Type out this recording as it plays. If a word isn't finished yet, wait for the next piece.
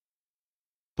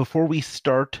Before we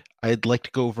start, I'd like to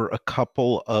go over a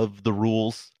couple of the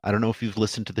rules. I don't know if you've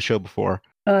listened to the show before.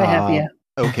 Oh, I have, yeah.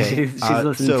 Okay. She's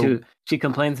listened to. She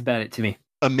complains about it to me.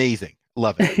 Amazing.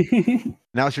 Love it.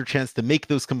 Now's your chance to make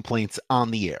those complaints on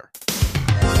the air.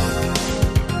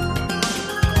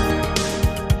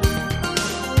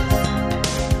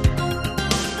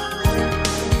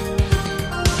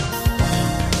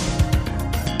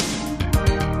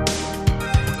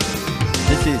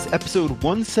 This is episode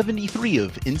 173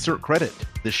 of Insert Credit,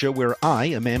 the show where I,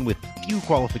 a man with few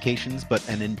qualifications but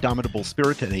an indomitable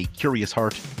spirit and a curious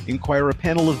heart, inquire a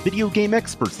panel of video game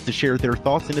experts to share their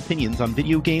thoughts and opinions on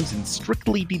video games in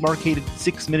strictly demarcated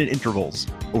 6-minute intervals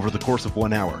over the course of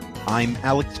 1 hour. I'm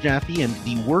Alex Jaffe, and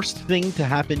the worst thing to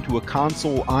happen to a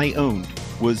console I owned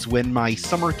was when my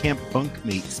summer camp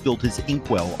bunkmate spilled his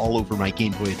inkwell all over my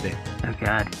Game Boy Advance. Oh,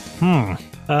 God.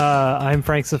 I'm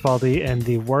Frank Cifaldi, and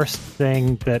the worst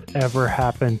thing that ever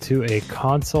happened to a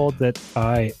console that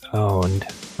I owned.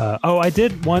 I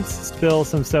did once spill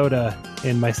some soda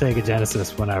in my Sega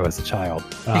Genesis when I was a child.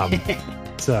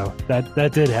 So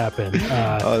that did happen.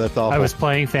 Oh, that's awful. I was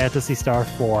playing Phantasy Star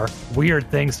 4. Weird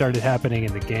things started happening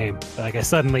in the game. Like, I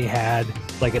suddenly had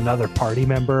like another party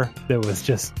member that was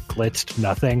just glitched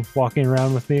nothing walking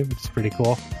around with me, which is pretty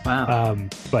cool. Wow.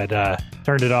 But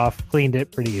turned it off, cleaned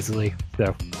it pretty easily.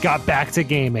 So got back to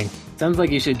gaming. Sounds like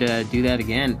you should do that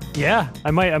again. Yeah, I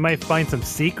might find some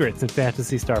secrets in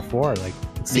Phantasy Star 4, like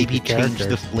maybe change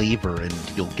the flavor and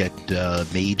you'll get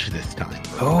Mage this time.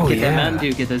 Oh, get yeah. that Mountain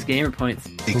Dew, get those gamer points.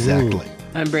 Exactly.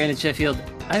 Ooh. I'm Brandon Sheffield.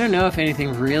 I don't know if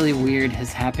anything really weird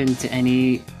has happened to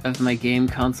any of my game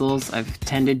consoles. I've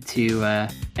tended to,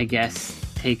 I guess,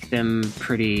 take them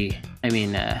pretty... I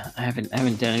mean, I haven't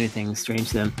done anything strange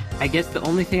to them. I guess the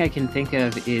only thing I can think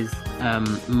of is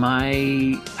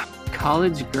my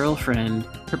college girlfriend,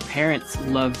 her parents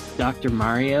loved Dr.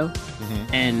 Mario,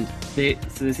 and so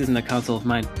this isn't a console of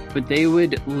mine, but they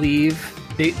would leave...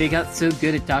 They got so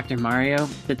good at Dr. Mario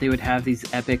that they would have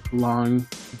these epic long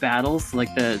battles, like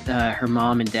her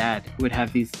mom and dad would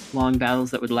have these long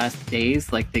battles that would last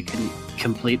days, like they couldn't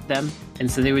complete them. And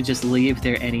so they would just leave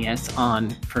their NES on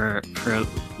for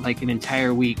like an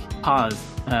entire week, pause.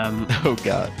 Oh,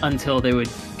 God. Until they would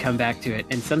come back to it.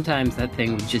 And sometimes that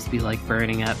thing would just be like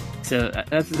burning up. So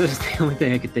that's the only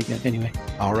thing I could think of anyway.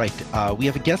 All right. We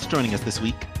have a guest joining us this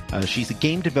week. She's a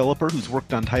game developer who's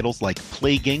worked on titles like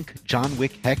Plague Inc., John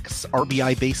Wick Hex,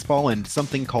 RBI Baseball, and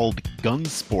something called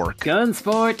Gunsport.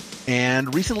 Gunsport!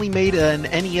 And recently made an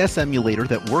NES emulator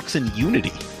that works in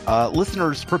Unity.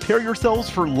 Listeners, prepare yourselves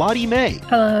for Lotte May.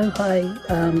 Hello, hi,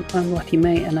 I'm Lotte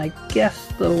May, and I guess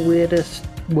the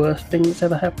worst thing that's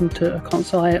ever happened to a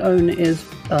console I own is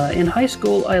in high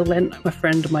school I lent a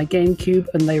friend my GameCube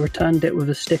and they returned it with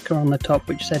a sticker on the top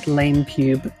which said lame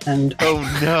pube, and oh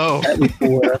no, that was the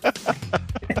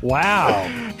worst. Wow,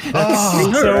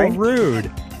 that's so right?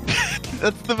 Rude.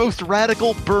 That's the most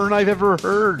radical burn I've ever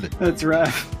heard. That's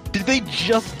rough. Did they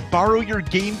just borrow your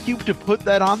GameCube to put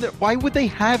that on there? Why would they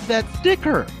have that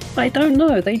sticker? I don't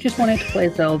know. They just wanted to play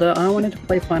Zelda. I wanted to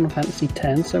play Final Fantasy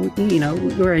X. So, we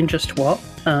were in just what?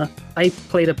 I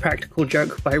played a practical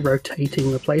joke by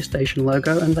rotating the PlayStation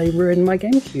logo, and they ruined my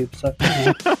GameCube. So,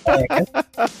 there you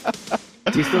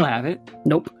go. Do you still have it?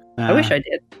 Nope. I wish I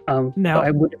did. Now, but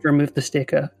I would have removed the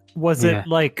sticker. Was it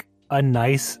like a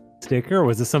nice sticker? Or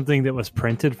was it something that was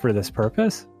printed for this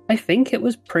purpose? I think it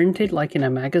was printed like in a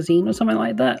magazine or something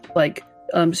like that. Like,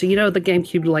 so the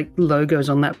GameCube like logos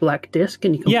on that black disc,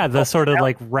 and you can the sort of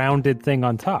like rounded thing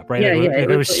on top, right? Yeah, it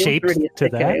was shaped really to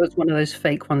that. It was one of those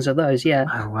fake ones of those. Yeah.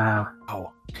 Oh wow.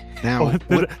 Oh, now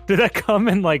did that come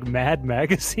in like Mad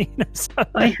Magazine or something?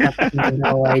 I have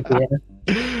no idea.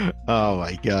 Oh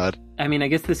my God. I mean, I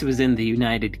guess this was in the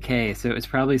United K, so it was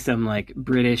probably some like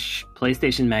British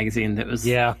PlayStation magazine that was.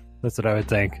 Yeah, that's what I would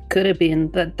think. Could have been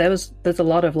that. There's a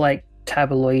lot of like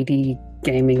tabloidy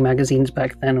gaming magazines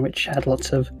back then which had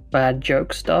lots of bad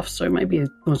joke stuff, so maybe it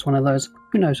was one of those.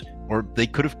 Who knows? Or they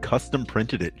could have custom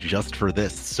printed it just for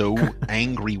this. So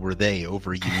angry were they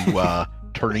over you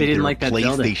turning their like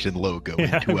PlayStation logo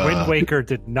into a Wind Waker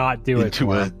did not do it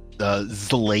into a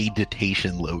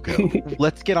Zladitation logo.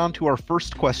 Let's get on to our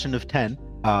first question of 10.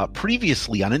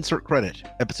 Previously on Insert Credit,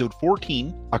 episode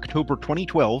 14, October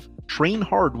 2012, Train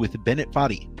Hard with Bennett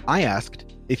Foddy. I asked,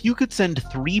 if you could send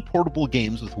 3 portable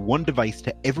games with one device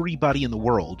to everybody in the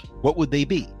world, what would they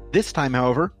be? This time,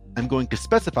 however, I'm going to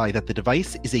specify that the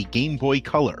device is a Game Boy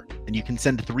Color, and you can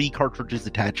send 3 cartridges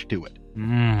attached to it.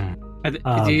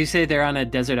 Did you say they're on a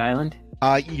desert island?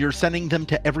 You're sending them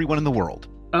to everyone in the world.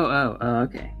 Oh,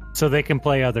 okay. So they can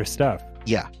play other stuff.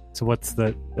 Yeah. So what's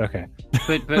the okay?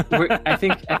 But I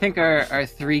think our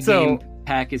 3 game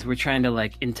pack is we're trying to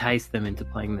like entice them into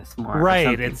playing this more. or Right.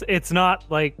 something. It's not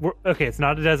like it's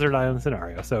not a desert island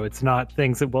scenario, so it's not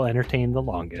things that will entertain the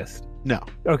longest. No,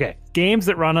 Okay, games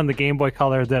that run on the Game Boy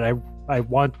Color that I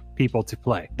want people to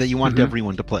play. that you want Mhm.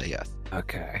 everyone to play. Yes.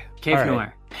 Okay. Cave All right.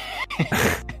 Noir.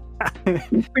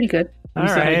 It's pretty good. I'm All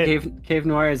sorry, right. Cave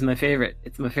Noir is my favorite.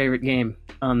 It's my favorite game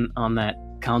on that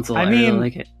console. I I really mean-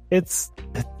 like it.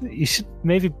 You should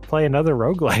maybe play another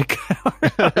roguelike.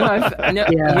 No,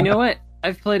 Yeah. You know what?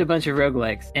 I've played a bunch of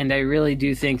roguelikes, and I really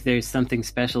do think there's something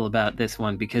special about this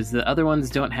one because the other ones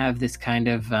don't have this kind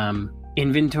of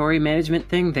inventory management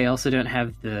thing. They also don't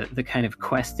have the kind of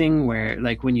questing where,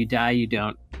 like, when you die, you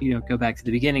don't go back to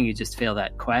the beginning. You just fail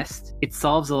that quest. It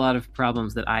solves a lot of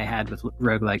problems that I had with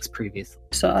roguelikes previously.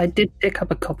 So I did pick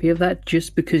up a copy of that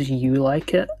just because you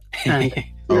like it, and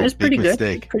Oh, it's pretty big good.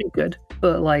 mistake. It's pretty good,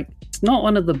 but like it's not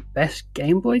one of the best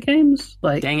Game Boy games.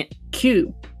 Like Dang it. cute,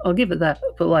 I'll give it that.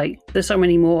 But like, there's so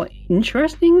many more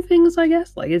interesting things. I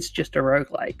guess like it's just a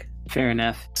roguelike. Fair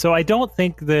enough. So I don't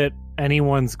think that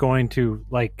anyone's going to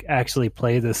like actually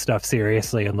play this stuff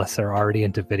seriously unless they're already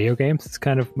into video games. It's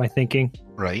kind of my thinking.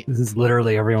 Right. This is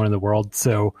literally everyone in the world.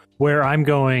 So where I'm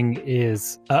going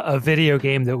is a video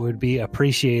game that would be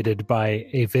appreciated by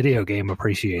a video game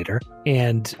appreciator.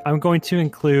 And I'm going to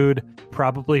include,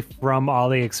 probably from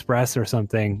AliExpress or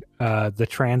something, the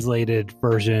translated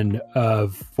version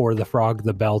of For the Frog,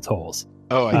 the Bell Tolls.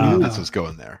 Oh, I knew this was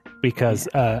going there. Because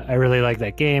I really like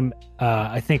that game.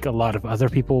 I think a lot of other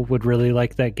people would really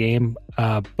like that game,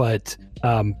 but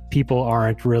people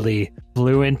aren't really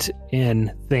fluent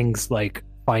in things like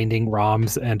finding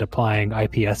ROMs and applying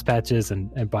IPS patches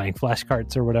and buying flash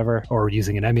carts or whatever, or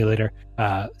using an emulator.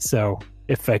 So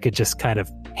if I could just kind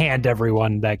of hand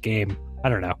everyone that game, I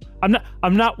don't know.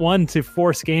 I'm not one to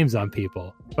force games on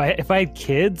people. If I had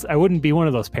kids, I wouldn't be one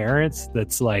of those parents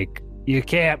that's like, you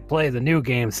can't play the new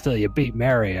games till you beat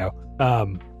Mario.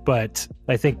 But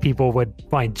I think people would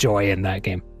find joy in that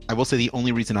game. I will say the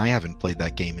only reason I haven't played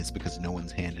that game is because no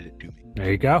one's handed it to me.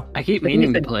 There you go. I keep I think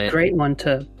meaning to it's play a it. great one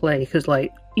to play because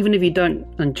like even if you don't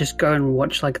and just go and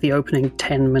watch like the opening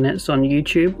 10 minutes on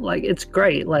YouTube, like it's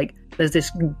great. Like there's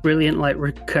this brilliant like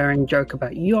recurring joke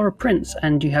about you're a prince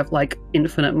and you have like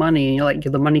infinite money and you're like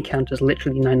the money count is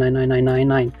literally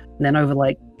 9999999. And then over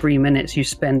like 3 minutes you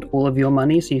spend all of your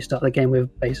money, so you start the game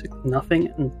with basically nothing,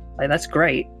 and like that's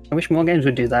great. I wish more games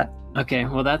would do that. Okay,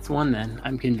 well that's one then.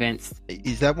 I'm convinced.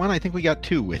 Is that one? I think we got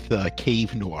two with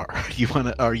Cave Noir.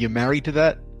 Are you married to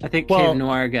that? I think Well- Cave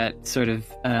Noir got sort of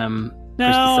No, pushed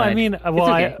aside. I mean,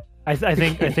 well, okay. I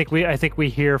think we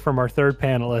hear from our third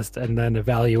panelist and then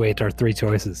evaluate our three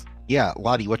choices. Yeah,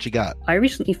 Lottie, what you got? I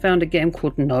recently found a game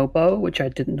called Nobo, which I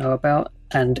didn't know about,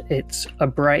 and it's a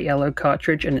bright yellow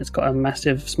cartridge and it's got a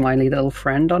massive smiley little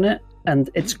friend on it.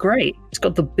 And it's great. It's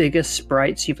got the biggest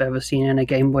sprites you've ever seen in a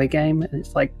Game Boy game, and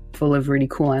it's like full of really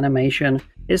cool animation.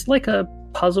 It's like a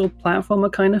puzzle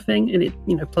platformer kind of thing, and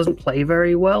it doesn't play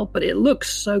very well, but it looks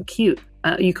so cute.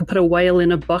 You could put a whale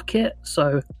in a bucket,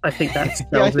 so I think that's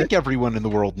Yeah, I think everyone in the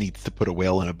world needs to put a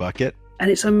whale in a bucket.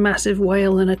 And it's a massive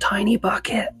whale in a tiny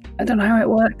bucket. I don't know how it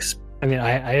works. I mean,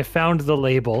 I have found the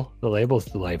label. The label's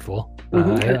delightful.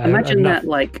 Imagine I'm not- that,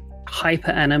 like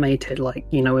hyper animated, like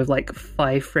with like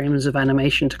 5 frames of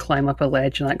animation to climb up a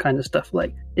ledge and that kind of stuff.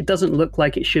 Like it doesn't look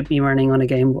like it should be running on a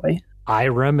Game Boy.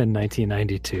 Irem in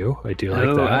 1992. I do like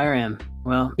oh, that. IRM.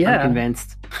 Well, Yeah. I'm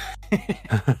convinced.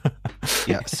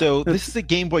 Yeah, so this is a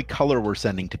Game Boy Color we're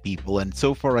sending to people, and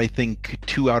so far I think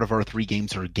 2 out of our 3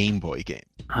 games are Game Boy games.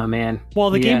 Oh man. Well,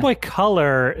 the Yeah. Game Boy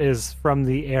Color is from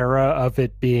the era of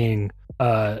it being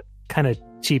kind of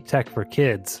cheap tech for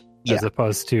kids, as Yeah.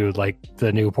 opposed to like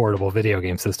the new portable video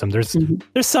game system. There's Mhm.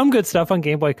 there's some good stuff on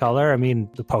Game Boy Color. I mean,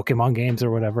 the Pokemon games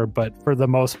or whatever, but for the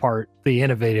most part, the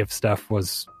innovative stuff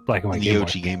was black and white The Game Boy.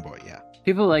 OG Game Boy, yeah.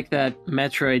 People like that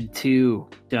Metroid 2,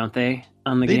 don't they?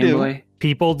 On the They Game do. Boy?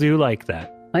 People do like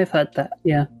that. I've heard that,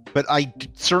 yeah. But I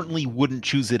certainly wouldn't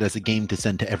choose it as a game to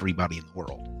send to everybody in the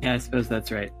world. Yeah, I suppose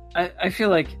that's right. I feel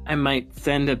like I might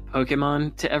send a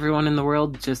Pokemon to everyone in the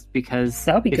world just because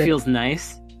That would be it good. feels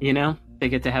nice, you know? They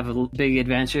get to have a big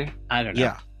adventure. I don't know.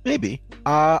 Yeah, maybe.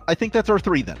 I think that's our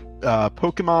 3 then.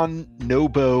 Pokemon,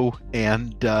 Nobo,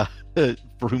 and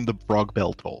For Whom the Frog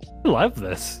Bell Tolls. I love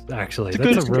this, actually. It's a,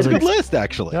 That's good, a it's a really good list,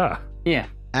 actually. yeah. Yeah.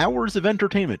 Hours of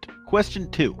entertainment. Question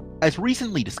 2. As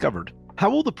recently discovered, how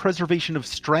will the preservation of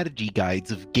strategy guides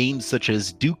of games such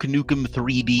as Duke Nukem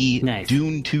 3D, Nice.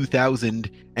 Dune 2000,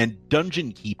 and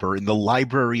Dungeon Keeper in the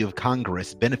Library of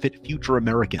Congress benefit future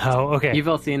Americans? Oh, okay. You've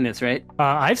all seen this, right?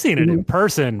 I've seen it in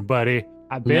person, buddy.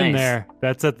 I've been Nice. there.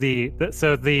 That's at the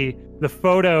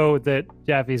photo that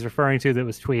Jaffe's referring to that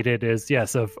was tweeted is,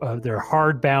 yes, of their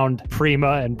hardbound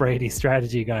Prima and Brady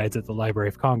strategy guides at the Library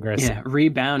of Congress. Yeah,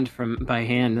 rebound by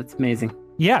hand. That's amazing.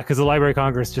 Yeah, because the Library of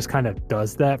Congress just kind of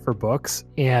does that for books.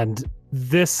 And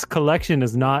this collection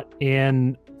is not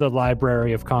in the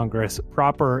Library of Congress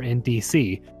proper in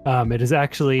DC. It is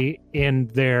actually in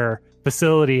their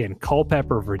facility in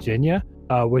Culpeper, Virginia,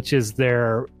 which is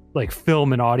their like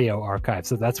film and audio archive.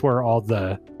 So that's where all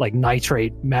the like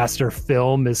nitrate master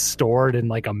film is stored in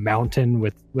like a mountain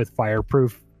with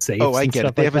fireproof safes. Oh, I and get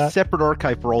stuff it. They like have a that. separate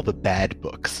archive for all the bad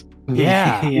books.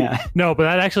 Yeah. Yeah. No, but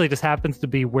that actually just happens to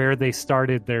be where they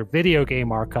started their video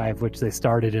game archive, which they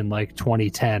started in like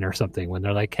 2010 or something, when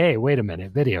they're like, hey, wait a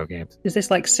minute, video games. Is this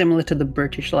like similar to the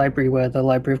British Library where the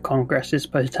Library of Congress is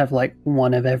supposed to have like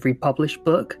one of every published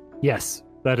book? Yes,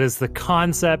 that is the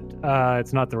concept.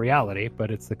 It's not the reality,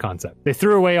 but it's the concept. They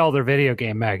threw away all their video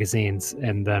game magazines,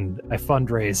 and then I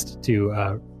fundraised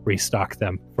to restock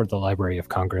them for the Library of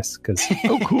Congress. Because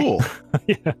Oh, cool.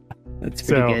 yeah, That's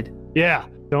pretty So- good. yeah,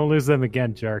 don't lose them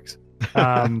again, jerks.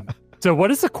 So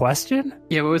what is the question?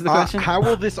 Yeah, what was the question? How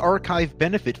will this archive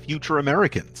benefit future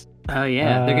Americans? Oh,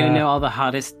 yeah. They're going to know all the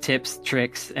hottest tips,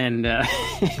 tricks, and...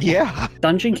 Yeah.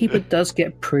 Dungeon Keeper does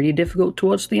get pretty difficult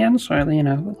towards the end, so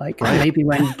like Right. maybe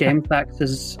when GameFAQs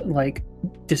is like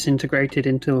disintegrated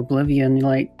into oblivion,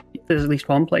 like there's at least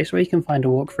one place where you can find a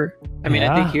walkthrough. I mean,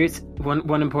 I think Yeah. here's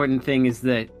one important thing is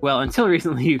that, well, until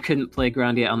recently you couldn't play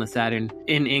Grandia on the Saturn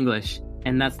in English,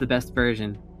 and that's the best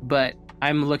version. But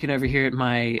I'm looking over here at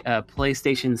my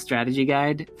PlayStation strategy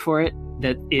guide for it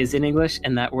that is in English,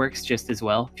 and that works just as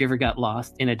well. If you ever got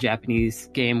lost in a Japanese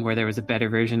game where there was a better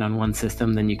version on one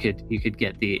system, then you could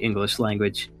get the English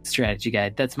language strategy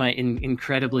guide. That's my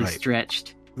incredibly Right.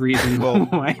 stretched reason Well,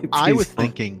 why it's I was useful.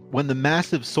 thinking when the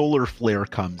massive solar flare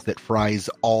comes that fries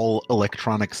all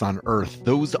electronics on Earth,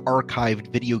 those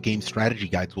archived video game strategy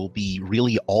guides will be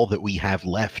really all that we have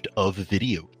left of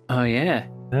video. Oh yeah.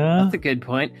 That's a good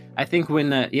point. I think when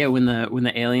the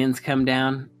aliens come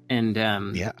down and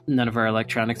Yeah. none of our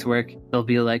electronics work, they'll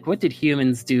be like, "What did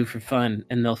humans do for fun?"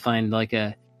 And they'll find like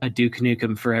a Duke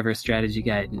Nukem Forever strategy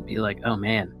guide and be like, "Oh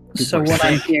man." people So are what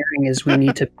I'm sick." hearing is we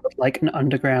need to put like an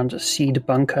underground seed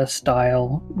bunker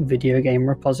style video game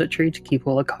repository to keep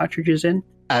all the cartridges in.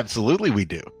 Absolutely, we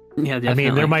do. Yeah, I definitely.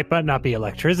 mean, there might not be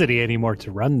electricity anymore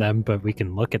to run them, but we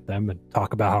can look at them and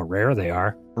talk about how rare they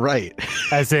are. Right.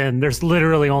 As in, there's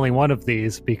literally only one of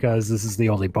these because this is the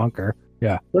only bunker.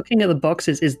 Yeah. Looking at the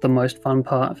boxes is the most fun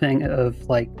thing of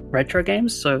like retro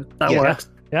games, so that Yeah. works.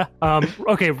 Yeah.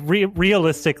 Okay.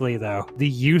 Realistically, though, the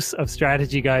use of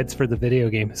strategy guides for the video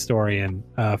game historian,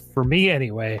 for me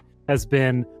anyway, has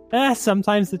been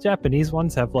sometimes the Japanese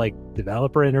ones have like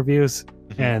developer interviews,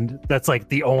 and that's like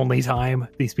the only time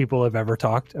these people have ever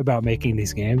talked about making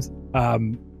these games.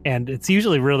 And it's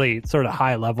usually really sort of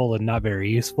high level and not very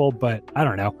useful, but I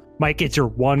don't know, might get your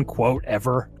one quote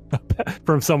ever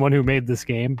from someone who made this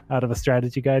game out of a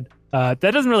strategy guide. That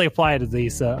doesn't really apply to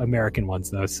these American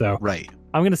ones, though. So Right.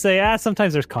 I'm going to say,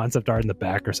 sometimes there's concept art in the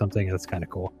back or something. That's kind of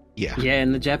cool. Yeah. Yeah,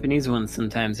 and the Japanese ones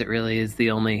sometimes it really is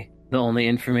the only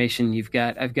information you've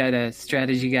got. I've got a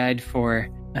strategy guide for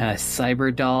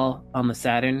Cyber Doll on the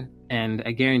Saturn, and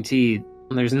I guarantee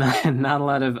there's not a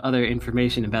lot of other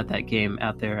information about that game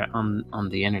out there on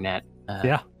the internet.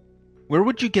 Yeah. Where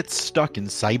would you get stuck in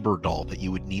Cyberdoll that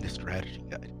you would need a strategy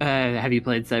guide? Have you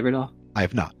played Cyber Doll? I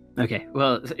have not. Okay,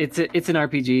 well, it's an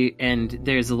RPG, and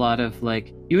there's a lot of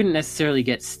like you wouldn't necessarily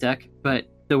get stuck, but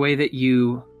the way that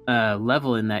you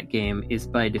level in that game is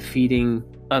by defeating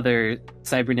other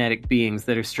cybernetic beings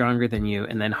that are stronger than you,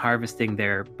 and then harvesting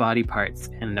their body parts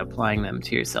and applying them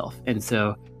to yourself. And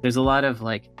so there's a lot of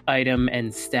like item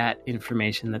and stat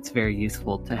information that's very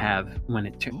useful to have when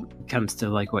it comes to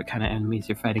like what kind of enemies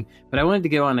you're fighting. But I wanted to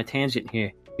go on a tangent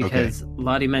here because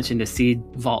Lotte mentioned a seed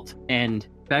vault, and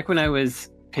back when I was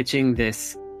pitching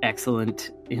this excellent,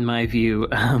 in my view,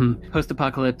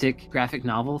 post-apocalyptic graphic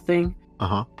novel thing,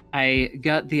 I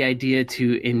got the idea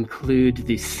to include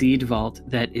the seed vault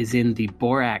that is in the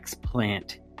borax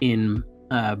plant in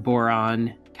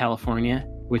Boron, California,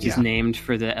 which is named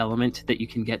for the element that you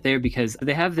can get there, because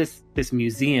they have this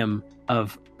museum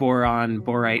of boron,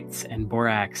 borites, and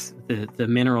borax, the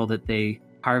mineral that they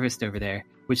harvest over there,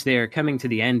 which they are coming to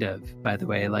the end of, by the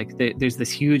way. Like, there's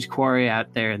this huge quarry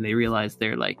out there, and they realize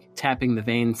they're, like, tapping the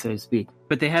vein, so to speak.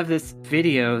 But they have this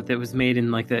video that was made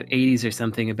in, like, the 80s or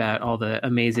something about all the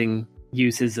amazing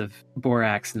uses of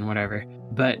borax and whatever.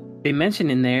 But they mention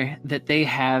in there that they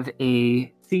have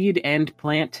a seed and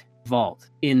plant vault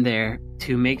in there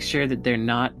to make sure that they're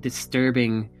not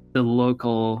disturbing the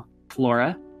local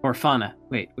flora or fauna.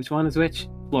 Wait, which one is which?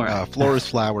 Flora. Flora's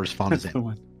flowers, fauna's That's the in.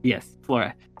 one. Yes,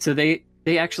 flora. So they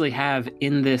actually have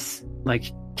in this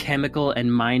like chemical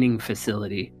and mining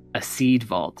facility a seed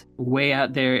vault way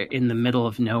out there in the middle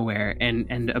of nowhere,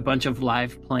 and a bunch of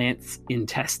live plants in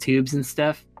test tubes and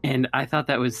stuff. And I thought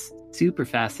that was super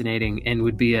fascinating and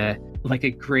would be a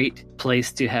great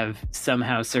place to have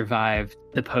somehow survived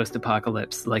the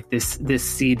post-apocalypse. Like this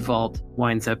seed vault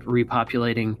winds up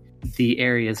repopulating the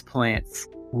area's plants,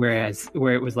 where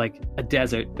it was like a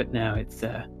desert, but now it's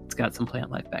got some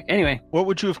plant life back. Anyway, What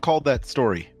would you have called that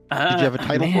story? Did you have a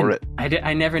title for it?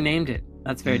 I never named it.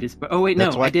 That's very disappointing. Oh wait,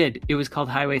 no, I did. It was called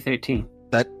Highway 13.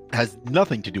 That has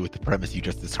nothing to do with the premise you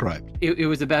just described. It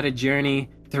was about a journey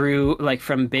through, like,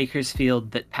 from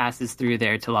Bakersfield that passes through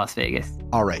there to Las Vegas.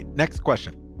 All right, next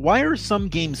question. Why are some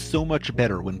games so much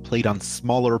better when played on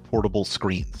smaller portable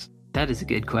screens? That is a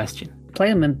good question. Play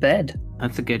them in bed.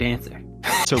 That's a good answer.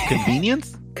 So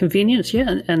convenience? Convenience,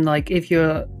 yeah. And like, if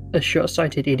you're a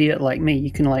short-sighted idiot like me,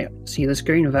 you can like see the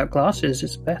screen without glasses.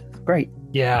 It's great.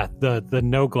 Yeah, the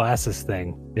no glasses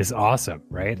thing is awesome,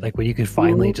 right? Like when you can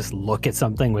finally just look at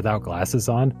something without glasses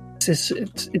on. It's so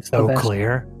the best.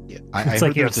 clear. Yeah, I It's heard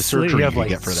like you have, there's a surgery you have you like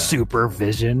get for that.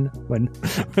 supervision when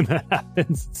that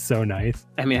happens. It's so nice.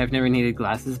 I mean, I've never needed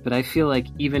glasses, but I feel like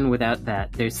even without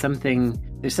that, there's some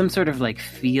sort of like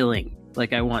feeling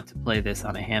like I want to play this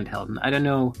on a handheld. And I don't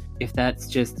know if that's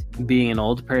just being an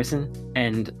old person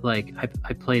and like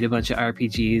I played a bunch of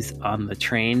RPGs on the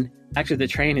train. Actually, the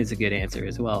train is a good answer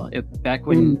as well. Back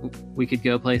when we could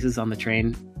go places on the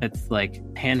train, it's like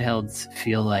handhelds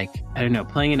feel like, I don't know,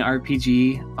 playing an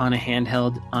RPG on a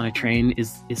handheld on a train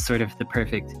is sort of the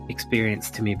perfect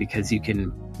experience to me, because you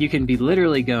can be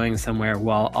literally going somewhere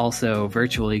while also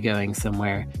virtually going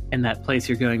somewhere, and that place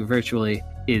you're going virtually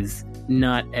is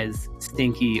not as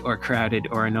stinky or crowded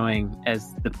or annoying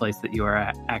as the place that you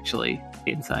are actually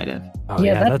inside of. Oh,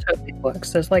 yeah, that totally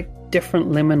works. There's like different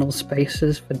liminal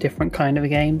spaces for different kind of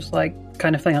games. Like,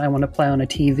 kind of thing I want to play on a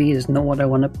TV is not what I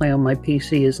want to play on my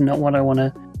PC, is not what I want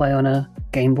to play on a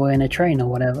Game Boy in a train or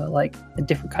whatever. Like, the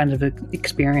different kinds of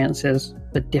experiences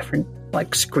for different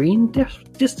like screen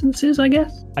distances, I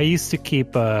guess. I used to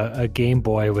keep a Game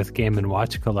Boy with Game &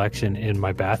 Watch collection in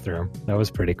my bathroom. That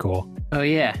was pretty cool. Oh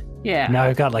yeah. Yeah. Now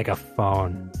I've got like a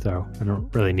phone, so I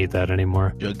don't really need that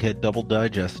anymore. Jughead Double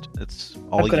Digest. It's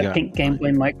all I've got a pink Game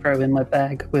Boy Micro in my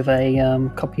bag with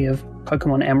a copy of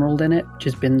Pokemon Emerald in it, which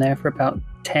has been there for about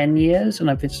 10 years,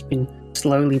 and I've just been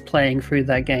slowly playing through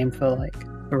that game for like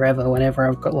forever whenever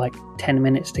I've got like 10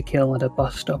 minutes to kill at a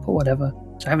bus stop or whatever.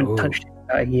 So I haven't touched it in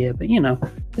about a year, but you know,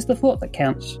 it's the thought that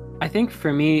counts. I think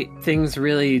for me, things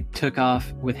really took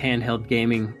off with handheld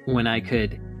gaming when I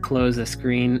could close a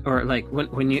screen, or like when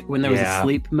there was a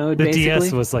sleep mode. The basically.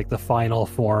 DS was like the final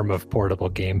form of portable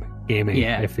gaming.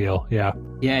 Yeah. I feel. Yeah.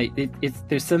 It's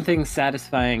there's something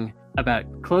satisfying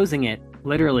about closing it,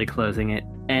 literally closing it,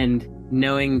 and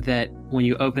knowing that when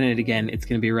you open it again, it's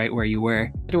going to be right where you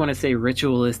were. I don't want to say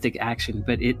ritualistic action,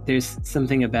 but there's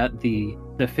something about the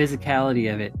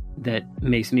physicality of it that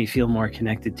makes me feel more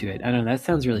connected to it. I don't know. That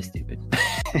sounds really stupid.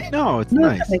 No, it's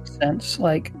nice. That makes sense.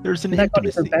 Like, There's an that got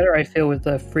intimacy. even better, I feel, with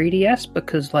the 3DS,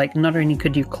 because like not only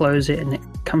could you close it and it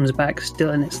comes back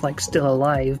still and it's like still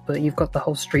alive, but you've got the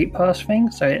whole Street Pass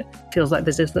thing, so it feels like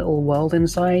there's this little world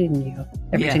inside, and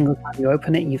every single time you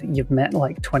open it, you've met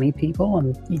like 20 people,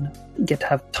 and you get to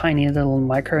have tiny little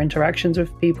micro interactions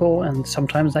with people, and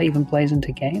sometimes that even plays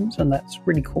into games, and that's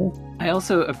really cool. I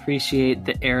also appreciate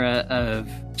the era of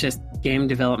just game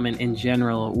development in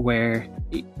general, where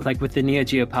like with the Neo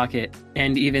Geo Pocket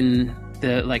and even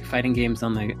the like fighting games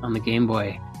on the Game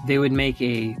Boy, they would make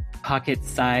a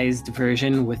pocket-sized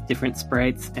version with different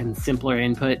sprites and simpler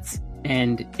inputs,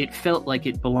 and it felt like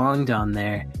it belonged on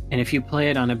there. And if you play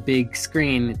it on a big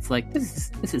screen, it's like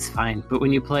this is fine. But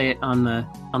when you play it on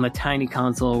the tiny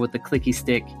console with the clicky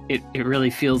stick, it really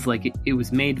feels like it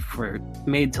was made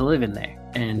to live in there,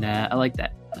 and I like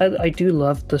that. I do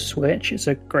love the Switch. It's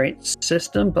a great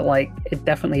system, but like it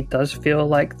definitely does feel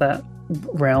like that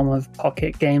realm of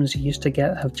pocket games you used to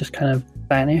get have just kind of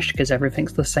vanished because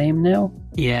everything's the same now.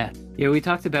 Yeah, we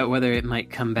talked about whether it might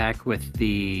come back with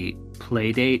the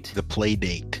Playdate. The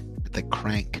Playdate. The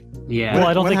crank. Yeah. Well,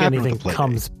 I don't What think happened with anything the Playdate?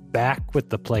 comes back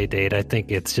with the Playdate. I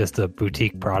think it's just a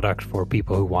boutique product for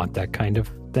people who want that kind of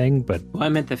thing. But Well, I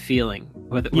meant the feeling.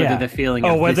 Whether the feeling.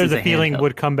 Oh, of whether this is the a feeling handheld.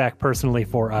 would come back personally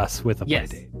for us with a Yes.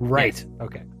 Playdate. Right. Yes.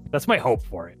 Okay. That's my hope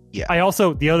for it. Yeah. I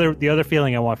also the other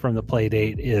feeling I want from the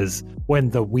Playdate is when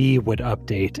the Wii would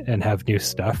update and have new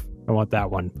stuff. I want that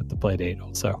one with the Playdate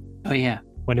also. Oh yeah.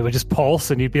 When it would just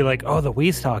pulse and you'd be like, "Oh, the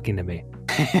Wii's talking to me."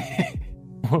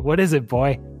 What is it,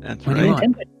 boy? That's What do you right.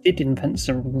 want? Nintendo did invent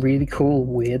some really cool,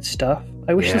 weird stuff.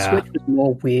 I wish the Yeah. Switch was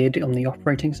more weird on the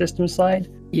operating system side.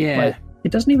 Yeah. Like,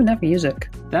 it doesn't even have music.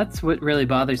 That's what really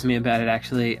bothers me about it.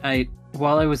 Actually,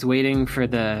 while I was waiting for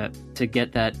to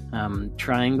get that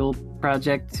Triangle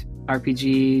Project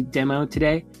RPG demo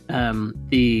today,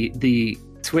 the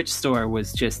Switch store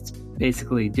was just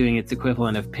basically doing its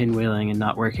equivalent of pinwheeling and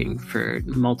not working for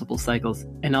multiple cycles.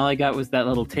 And all I got was that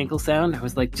little tinkle sound. I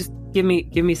was like, just give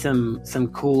me some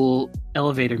cool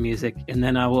elevator music, and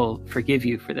then I will forgive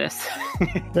you for this.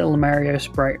 Little Mario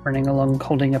sprite running along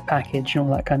holding a package and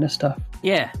all that kind of stuff.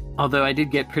 Yeah, although I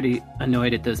did get pretty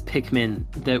annoyed at those Pikmin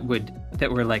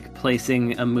that were like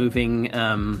placing a moving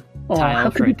Oh, tile how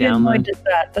for could a you be annoyed download.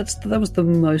 at that? That was the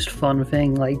most fun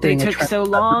thing. Like They doing a took so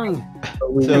long.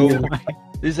 So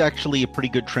this is actually a pretty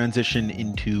good transition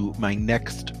into my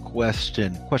next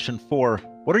question. Question 4.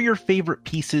 What are your favorite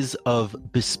pieces of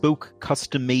bespoke,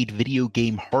 custom-made video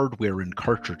game hardware and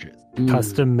cartridges?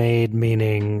 Custom made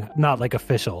meaning not like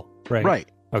official, right? Right.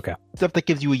 Okay. Stuff that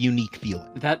gives you a unique feeling.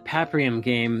 That Paprium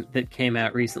game that came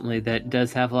out recently that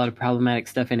does have a lot of problematic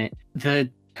stuff in it. The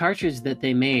cartridge that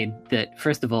they made that,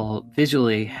 first of all,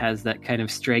 visually has that kind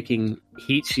of striking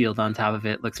heat shield on top of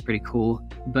it, looks pretty cool.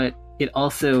 But it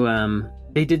also,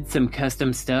 they did some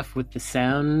custom stuff with the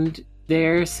sound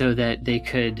there so that they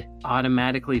could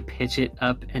automatically pitch it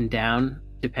up and down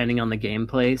depending on the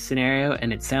gameplay scenario,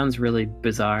 and it sounds really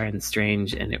bizarre and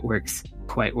strange, and it works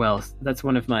quite well. That's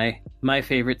one of my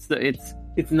favorites.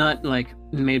 It's not like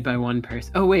made by one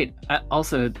person. Oh wait, I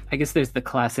guess there's the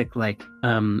classic like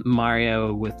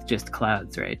Mario with just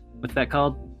clouds, right? What's that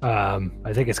called? I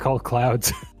think it's called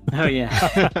Clouds. Oh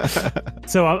yeah.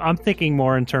 So I'm thinking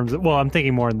more in terms of, I'm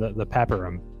thinking more in the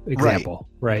Papirum example,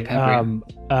 right?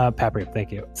 Paprium,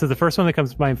 thank you. So the first one that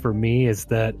comes to mind for me is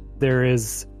that there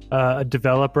is a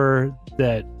developer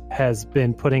that has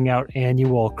been putting out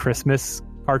annual Christmas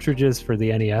cartridges for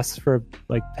the NES for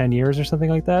like 10 years or something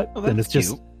like that. Oh, that's and it's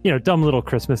just, cute. dumb little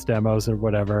Christmas demos or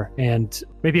whatever. And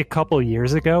maybe a couple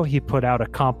years ago, he put out a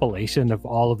compilation of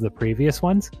all of the previous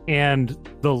ones. And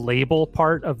the label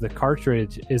part of the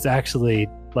cartridge is actually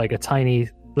like a tiny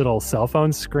little cell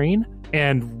phone screen.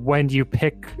 And when you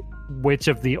pick which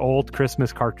of the old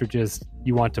Christmas cartridges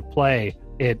you want to play,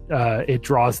 it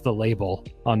draws the label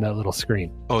on that little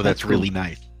screen. Oh, that's really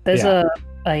nice. There's Yeah.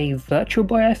 a Virtual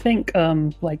Boy, I think,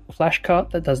 like flash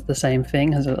cart that does the same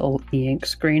thing, has a little e-ink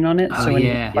screen on it. Oh, so when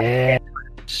yeah. it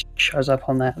shows up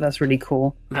on that, that's really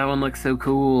cool. That one looks so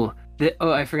cool.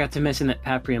 I forgot to mention that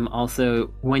Paprium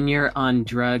also, when you're on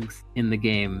drugs in the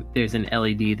game, there's an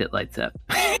LED that lights up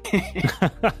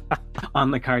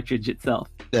on the cartridge itself.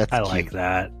 That's I cute. like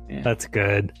that. Yeah. That's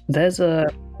good. There's a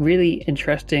really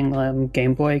interesting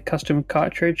Game Boy custom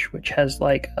cartridge which has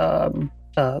like a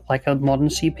modern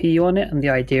CPU on it, and the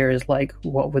idea is like,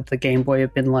 what would the Game Boy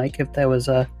have been like if there was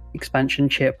a expansion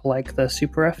chip like the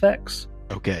Super FX?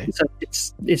 Okay. So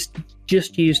it's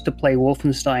just used to play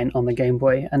Wolfenstein on the Game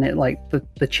Boy, and it like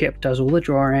the chip does all the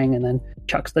drawing and then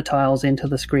chucks the tiles into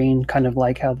the screen, kind of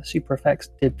like how the Super FX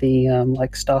did the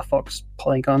like Star Fox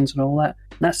polygons and all that.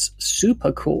 And that's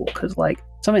super cool because like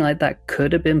something like that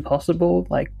could have been possible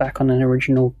like back on an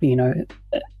original,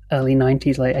 early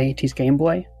 90s, late 80s Game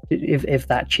Boy, if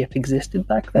that chip existed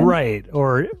back then. Right.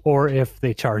 Or if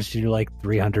they charged you like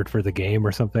 $300 for the game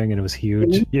or something and it was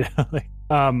huge.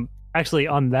 Actually,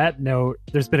 on that note,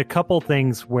 there's been a couple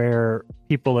things where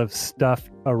people have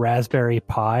stuffed a Raspberry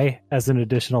Pi as an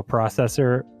additional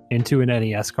processor into an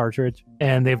NES cartridge,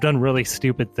 and they've done really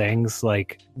stupid things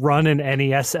like run an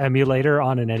NES emulator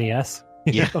on an NES.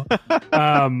 Yeah.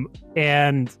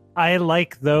 And I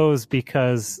like those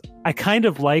because I kind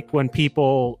of like when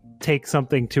people take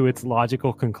something to its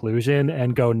logical conclusion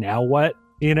and go, now what?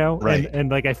 Right.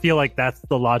 And like I feel like that's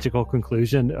the logical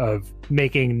conclusion of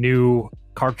making new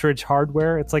cartridge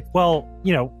hardware. It's like, well,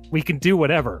 we can do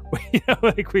whatever.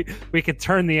 Like we could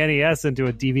turn the NES into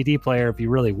a DVD player if you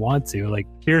really want to. Like,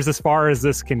 here's as far as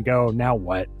this can go. Now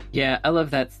what? Yeah, I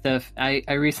love that stuff. I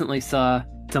recently saw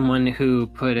someone who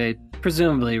put a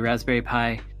presumably Raspberry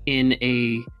Pi in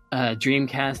a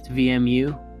Dreamcast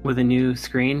VMU with a new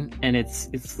screen, and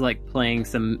it's like playing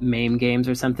some MAME games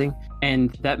or something.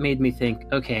 And that made me think,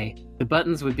 okay, the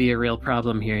buttons would be a real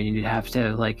problem here. You'd have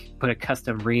to like put a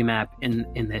custom remap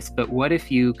in this. But what if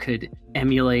you could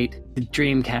emulate the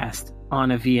Dreamcast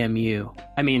on a VMU?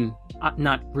 I mean,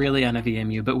 not really on a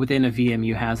VMU, but within a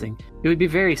VMU housing. It would be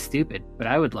very stupid, but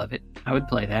I would love it. I would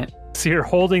play that. So you're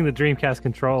holding the Dreamcast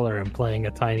controller and playing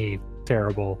a tiny,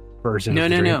 terrible version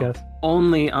of the Dreamcast? No.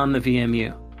 Only on the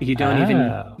VMU. You don't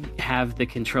even have the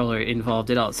controller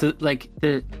involved at all. So like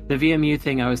the VMU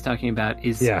thing I was talking about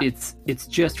is it's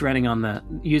just running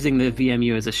on using the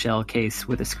VMU as a shell case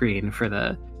with a screen for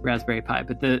the Raspberry Pi,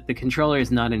 but the controller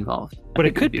is not involved. But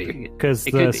it could be, because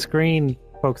the screen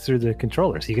pokes through the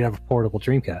controller, so you could have a portable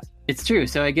Dreamcast. It's true.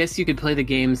 So I guess you could play the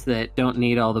games that don't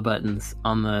need all the buttons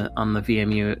on the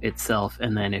VMU itself,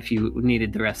 and then if you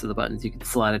needed the rest of the buttons, you could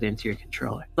slot it into your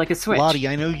controller, like a Switch. Lotte,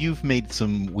 I know you've made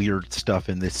some weird stuff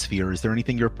in this sphere. Is there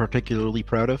anything you're particularly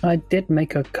proud of? I did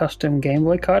make a custom Game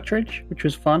Boy cartridge, which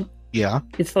was fun. Yeah.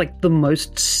 It's like the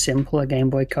most simple a Game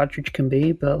Boy cartridge can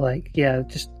be, but like, yeah,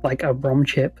 just like a ROM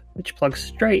chip, which plugs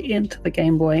straight into the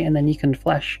Game Boy, and then you can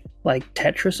flash like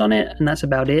Tetris on it, and that's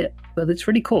about it. But it's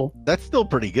really cool. That's still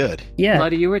pretty good. Yeah.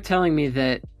 Lotte, you were telling me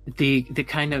that the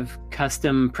kind of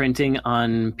custom printing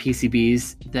on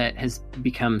PCBs that has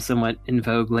become somewhat in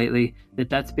vogue lately,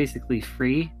 that's basically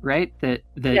free, right? That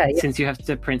since you have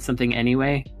to print something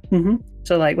anyway. Mm-hmm.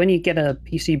 So like when you get a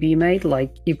PCB made,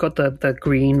 like you've got the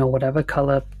green or whatever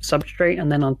color substrate,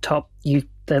 and then on top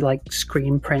they like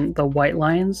screen print the white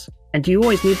lines. And you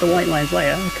always need the white lines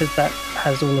layer because that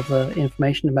has all of the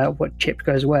information about what chip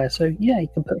goes where. So yeah, you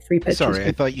can put free pictures. Sorry,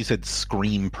 I thought you said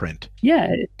screen print.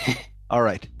 Yeah. All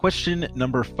right. Question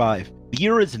number 5. The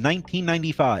year is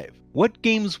 1995. What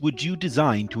games would you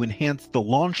design to enhance the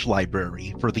launch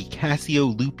library for the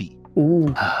Casio Loopy?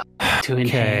 Ooh.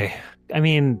 Okay. I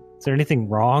mean, is there anything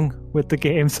wrong with the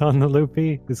games on the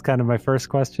Loopy? Is kind of my first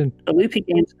question. The Loopy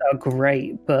games are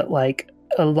great, but like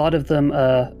a lot of them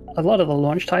a lot of the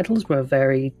launch titles were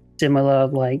very similar.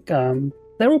 Like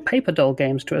they're all paper doll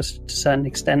games to a certain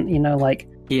extent, you know, like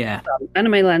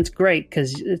Anime Land's great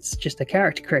because it's just a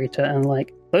character creator, and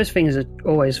like those things are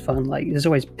always fun. Like there's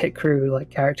always pit crew, like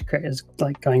character creators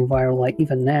like going viral, like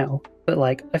even now. But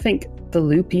like I think the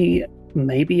Loopy,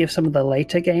 maybe if some of the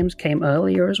later games came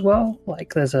earlier as well,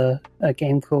 like there's a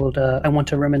game called I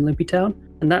Want a Room in Loopy Town,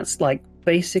 and that's like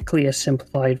basically a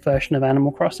simplified version of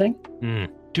Animal Crossing.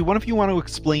 Do one of you want to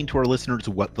explain to our listeners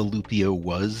what the Loopio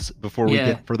was before we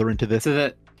get further into this? So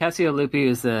the Casio Loopy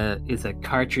is a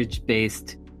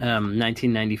cartridge-based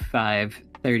 1995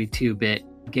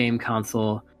 32-bit game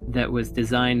console that was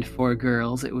designed for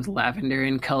girls. It was lavender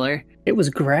in color. It was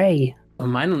gray. Well,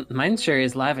 mine sure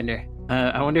is lavender.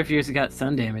 I wonder if yours got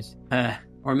sun damage.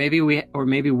 Or maybe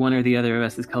one or the other of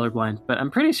us is colorblind, but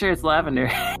I'm pretty sure it's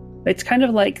lavender. It's kind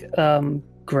of like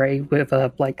gray with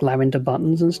like lavender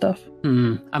buttons and stuff.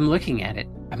 I'm looking at it.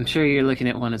 I'm sure you're looking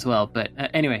at one as well. But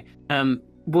anyway,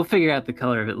 we'll figure out the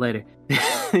color of it later.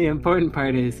 The important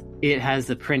part is it has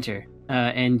a printer,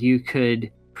 and you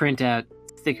could print out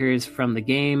stickers from the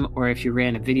game, or if you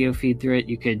ran a video feed through it,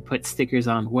 you could put stickers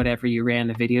on whatever you ran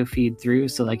a video feed through.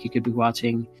 So like you could be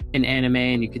watching an anime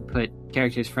and you could put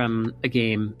characters from a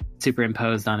game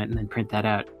superimposed on it and then print that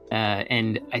out.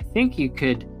 And I think you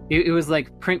could, it was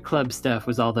like print club stuff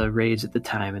was all the rage at the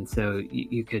time. And so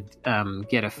you could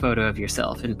get a photo of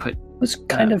yourself and put... It was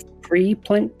kind of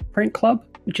pre-print club,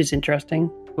 which is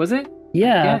interesting. Was it?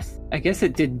 Yeah. I guess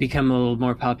it did become a little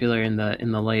more popular in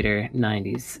the later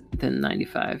 90s than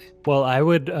 95. Well, I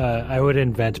would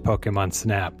invent Pokemon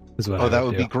Snap as well. Oh, that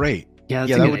would be great. Yeah,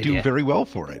 that would do very well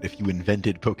for it if you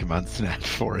invented Pokemon Snap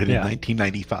for it in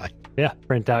 1995. Yeah,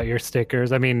 print out your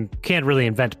stickers. I mean, can't really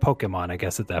invent Pokemon, I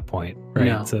guess, at that point, right?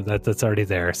 No. So that's already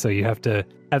there. So you have to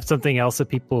have something else that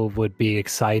people would be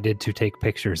excited to take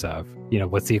pictures of. You know,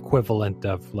 what's the equivalent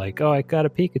of like, oh, I got a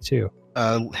Pikachu.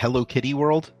 Hello Kitty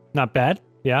World. Not bad.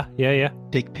 Yeah.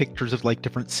 Take pictures of like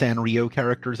different Sanrio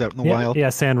characters out in the wild. Yeah,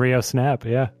 Sanrio Snap,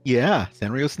 yeah. Yeah,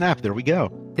 Sanrio Snap, there we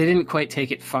go. They didn't quite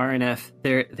take it far enough.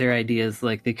 Their ideas,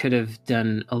 like they could have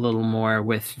done a little more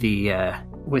with the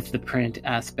print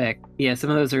aspect. Yeah, some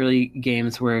of those early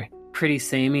games were pretty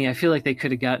samey. I feel like they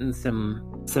could have gotten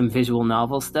some visual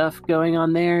novel stuff going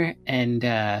on there, and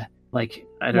like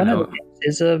I don't know.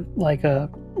 Is a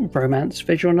romance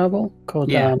visual novel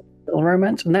called Little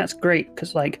Romance, and that's great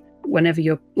because like whenever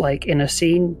you're like in a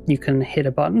scene, you can hit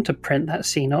a button to print that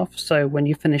scene off. So when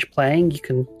you finish playing, you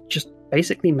can just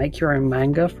basically make your own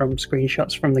manga from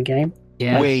screenshots from the game.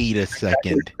 Yeah. Wait a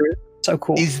second. So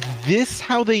cool. Is this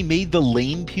how they made the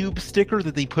lame pube sticker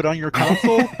that they put on your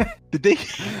console? Did they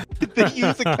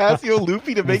use a Casio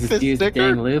Loopy to make this sticker?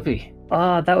 Dang Loopy.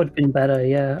 That would have been better,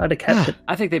 yeah. I'd have kept it.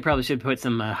 I think they probably should put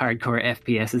some hardcore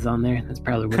FPSs on there. That's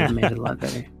probably would have made it a lot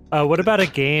better. What about a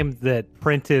game that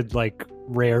printed like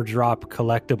rare drop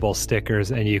collectible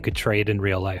stickers and you could trade in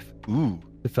real life? Ooh.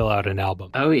 To fill out an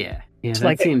album. Oh, yeah. Yeah, it's that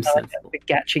like seems a sensible.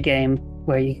 gacha game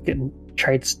where you can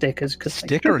trade stickers.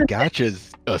 Sticker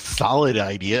gacha's a solid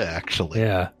idea, actually.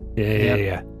 Yeah.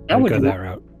 That I'd would go work. that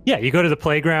route. Yeah, you go to the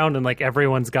playground and like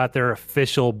everyone's got their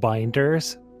official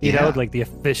binders, you know, like the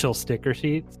official sticker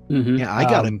sheets. Mm-hmm. Yeah, I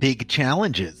got big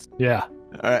challenges. Yeah.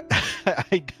 I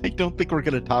don't think we're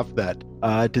going to top that.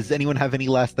 Does anyone have any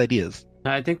last ideas?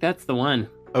 I think that's the one.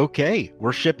 Okay,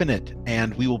 we're shipping it,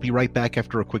 and we will be right back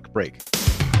after a quick break.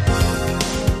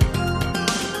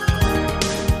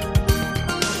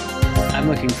 I'm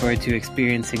looking forward to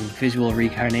experiencing visual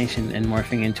reincarnation and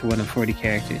morphing into one of 40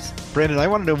 characters. Brandon, I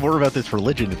want to know more about this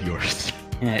religion of yours.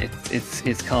 Yeah,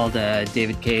 it's called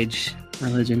David Cage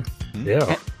religion.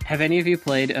 Yeah. Have any of you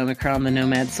played Omicron: The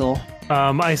Nomad Soul?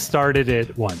 I started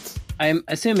it once. I'm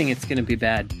assuming it's going to be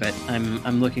bad, but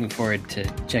I'm looking forward to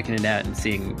checking it out and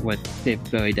seeing what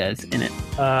David Bowie does in it.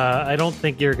 I don't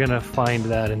think you're going to find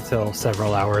that until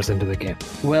several hours into the game.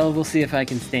 Well, we'll see if I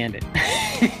can stand it.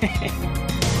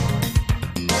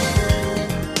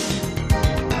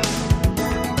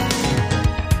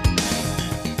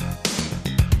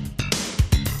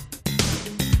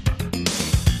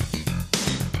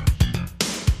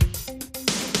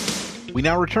 We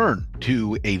now return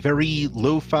to a very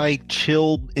lo-fi,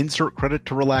 chill insert credit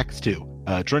to relax to.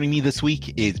 Joining me this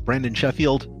week is Brandon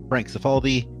Sheffield, Frank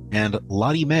Cifaldi, and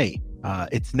Lotte May.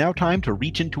 It's now time to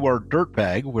reach into our dirt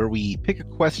bag where we pick a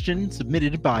question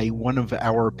submitted by one of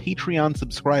our Patreon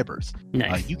subscribers.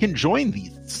 Nice. You can join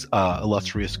this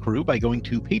illustrious crew by going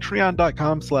to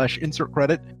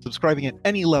patreon.com/insertcredit, subscribing at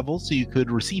any level so you could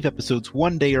receive episodes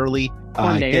one day early,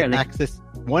 get access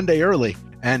one day early,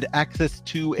 and access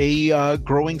to a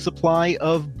growing supply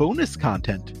of bonus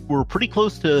content. We're pretty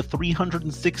close to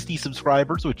 360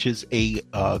 subscribers, which is a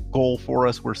goal for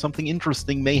us where something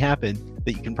interesting may happen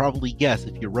that you can probably guess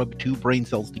if you rub two brain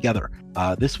cells together.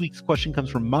 This week's question comes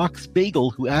from Mox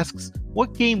Bagel, who asks,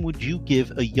 what game would you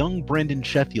give a young Brandon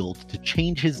Sheffield to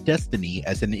change his destiny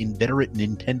as an inveterate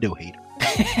Nintendo hater?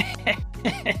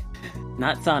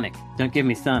 Not Sonic. Don't give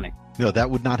me Sonic. No, that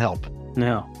would not help.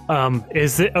 No.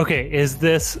 Is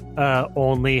this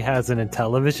only has an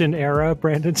Intellivision era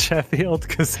Brandon Sheffield?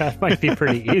 Because that might be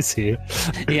pretty easy.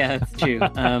 Yeah, that's true.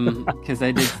 Because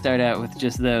I did start out with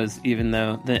just those, even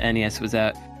though the NES was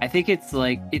out. I think it's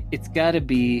like, it's got to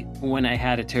be when I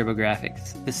had a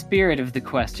TurboGrafx. The spirit of the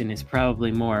question is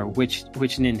probably more which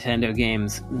Nintendo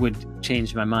games would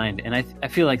change my mind. And I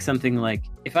feel like something like,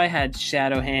 if I had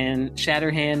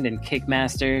Shatterhand and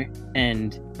Kickmaster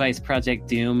and Vice Project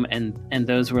Doom, and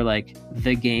those were like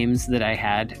the games that I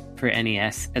had for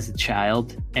NES as a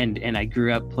child, and I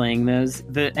grew up playing those.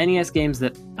 The NES games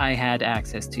that I had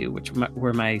access to, which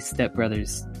were my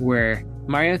stepbrothers, were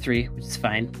Mario 3, which is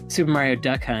fine, Super Mario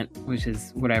Duck Hunt, which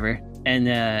is whatever,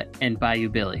 and Bayou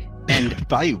Billy. And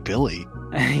Bayou Billy?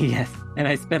 Yes. And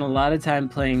I spent a lot of time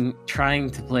trying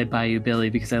to play Bayou Billy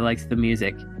because I liked the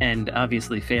music, and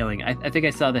obviously failing. I think I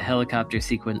saw the helicopter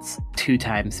sequence 2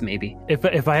 times, maybe.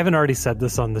 If I haven't already said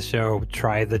this on the show,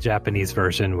 try the Japanese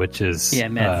version, which is... Yeah,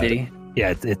 Mad City.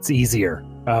 Yeah, it's easier.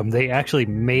 They actually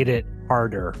made it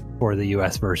harder for the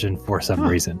US version for some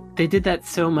reason. They did that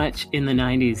so much in the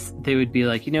 90s. They would be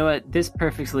like, you know what? This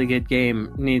perfectly good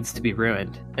game needs to be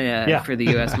ruined for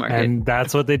the US market. And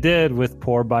that's what they did with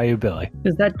poor Bayou Billy.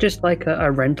 Is that just like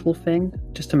a rental thing?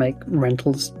 Just to make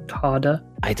rentals harder?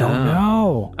 I don't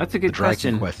know. That's a good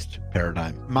Dragon question. Quest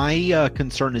paradigm. My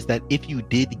concern is that if you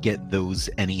did get those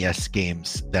NES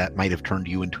games that might have turned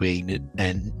you into a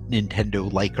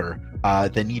Nintendo liker,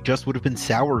 then you just would have been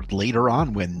soured later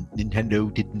on when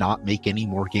Nintendo did not make any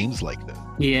more games like that.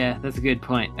 Yeah, that's a good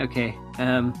point. Okay.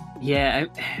 I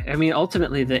mean,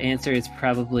 ultimately the answer is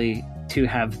probably to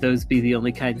have those be the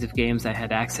only kinds of games I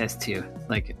had access to.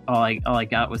 Like, all I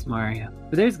got was Mario.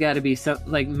 But there's got to be some,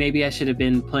 like, maybe I should have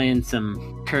been playing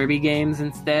some Kirby games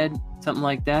instead. Something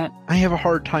like that. I have a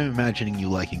hard time imagining you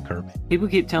liking Kirby. People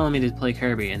keep telling me to play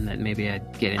Kirby and that maybe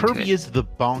I'd get into it. Kirby is the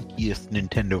bonkiest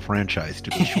Nintendo franchise,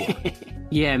 to be sure.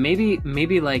 Yeah,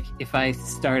 maybe like if I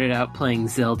started out playing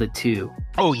Zelda 2.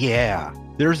 Oh yeah,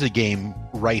 there's a game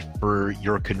rife for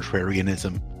your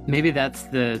contrarianism. Maybe that's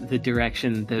the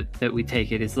direction that we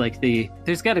take it. Is like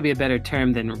there's got to be a better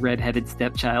term than redheaded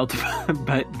stepchild,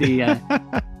 but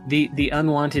the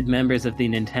unwanted members of the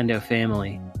Nintendo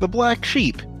family. The black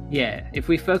sheep. Yeah, if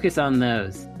we focus on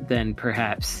those, then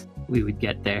perhaps we would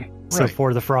get there. So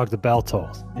for the frog, the bell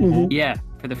tolls. Mm-hmm. Yeah,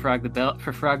 for Frog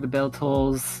the Bell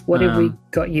tolls. What if we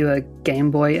got you a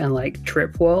Game Boy and like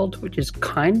Trip World, which is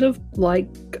kind of like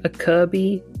a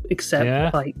Kirby,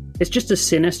 except like it's just as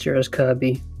sinister as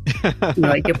Kirby.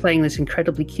 Like you're playing this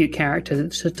incredibly cute character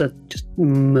that's just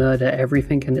murder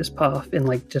everything in its path in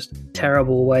like just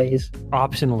terrible ways.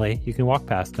 Optionally, you can walk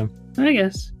past them. I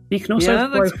guess. You can also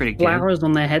throw pretty flowers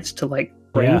on their heads to like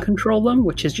brain Yeah. control them,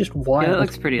 which is just wild. Yeah, that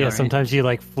looks pretty Yeah, alright. sometimes you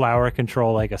like flower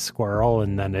control like a squirrel,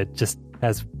 and then it just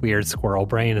has weird squirrel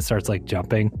brain and starts like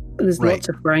jumping. There's Right. lots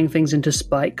of throwing things into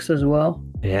spikes as well.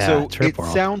 Yeah, so Trip it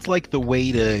World. sounds like the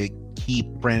way to keep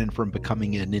Brandon from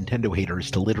becoming a Nintendo hater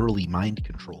is to literally mind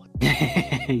control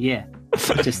him. Yeah.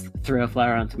 Just throw a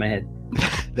flower onto my head.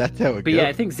 That's how it But goes. yeah,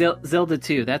 I think Zelda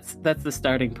 2, that's the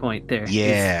starting point there.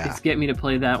 Yeah. It's get me to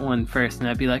play that one first, and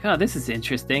I'd be like, oh, this is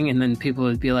interesting. And then people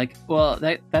would be like, well,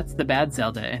 that's the bad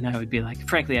Zelda. And I would be like,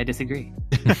 frankly, I disagree.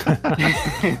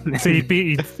 So you'd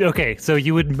be okay. So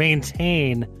you would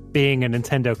maintain being a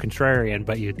Nintendo contrarian,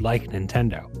 but you'd like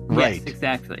Nintendo. Right. Yes,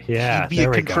 exactly. Yeah, You'd be a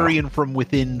there we go. contrarian from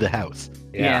within the house.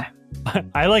 Yeah.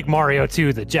 I like Mario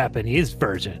 2, the Japanese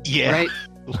version. Yeah. Right?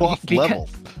 Lost Because-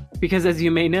 levels. Because as you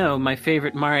may know, my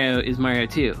favorite Mario is Mario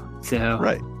 2. So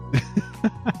Right.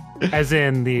 As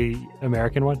in the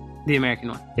American one. the American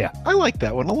one. I like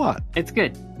that one a lot. It's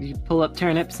good. You pull up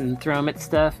turnips and throw them at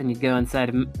stuff, and you go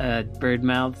inside bird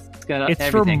mouths. It's got It's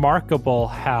everything. remarkable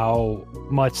how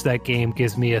much that game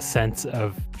gives me a sense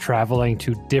of traveling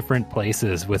to different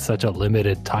places with such a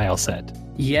limited tile set.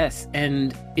 Yes,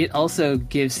 and it also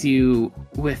gives you,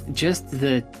 with just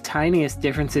the tiniest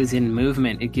differences in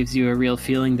movement, it gives you a real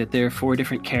feeling that there are 4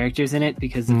 different characters in it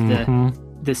because of Mhm.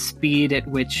 the speed at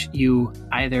which you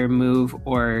either move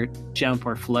or jump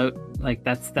or float. Like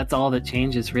that's all that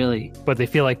changes, really. But they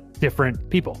feel like different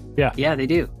people. Yeah. Yeah, they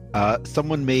do.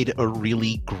 Someone made a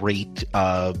really great,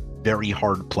 very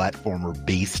hard platformer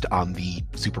based on the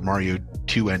Super Mario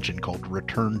 2 engine called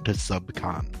Return to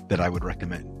Subcon that I would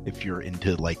recommend if you're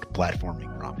into like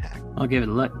platforming ROM hack. I'll give it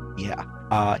a look. Yeah.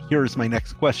 Here's my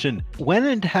next question. When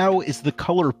and how is the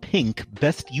color pink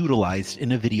best utilized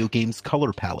in a video game's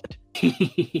color palette?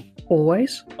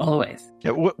 Always. Always.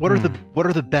 Yeah, what are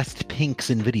the best pinks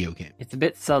in video games? It's a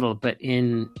bit subtle, but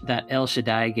in that El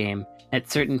Shaddai game, at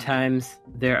certain times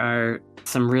there are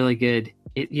some really good.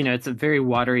 It's a very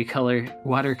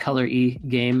watercolor-y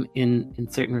game in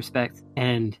certain respects,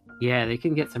 and yeah, they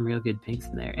can get some real good pinks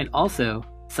in there. And also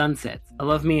sunsets. I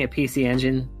love me a PC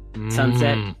Engine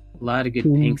sunset. A lot of good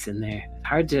pinks in there.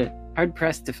 Hard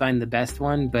pressed to find the best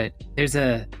one, but there's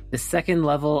the second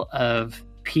level of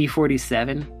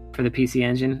P47 for the PC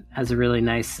Engine has a really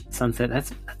nice sunset.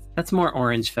 That's more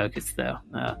orange focused though.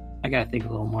 I gotta think a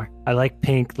little more. I like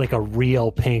pink, like a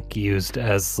real pink used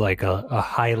as like a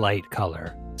highlight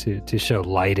color to show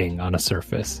lighting on a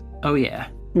surface. Oh yeah.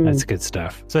 That's good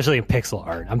stuff, especially in pixel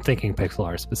art. I'm thinking pixel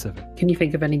art specific. Can you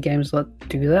think of any games that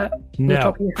do that? off the No,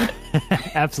 top of your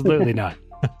head? absolutely not.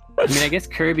 I mean, I guess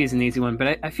Kirby's an easy one,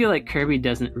 but I feel like Kirby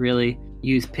doesn't really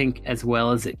use pink as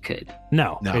well as it could.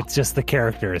 No, No. it's just the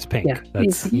character is pink. Yeah.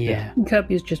 That's Yeah.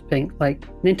 Kirby is just pink. Like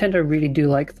Nintendo really do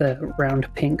like the round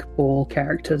pink ball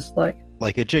characters, like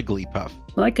Like a Jigglypuff.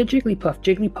 a Jigglypuff.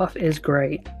 Jigglypuff is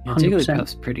great. Yeah, 100%.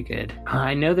 Jigglypuff's pretty good.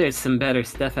 I know there's some better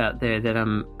stuff out there that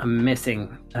I'm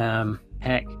missing.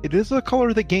 Heck, It is a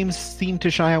color that games seem to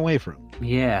shy away from.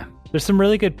 yeah. There's some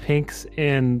really good pinks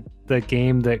in the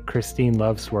game that Christine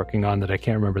loves working on that I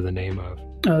can't remember the name of.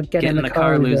 Get in Getting the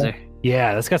car loser.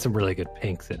 Yeah, that's got some really good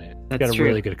pinks in it. It's That's got a true.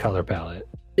 really good color palette.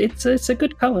 It's a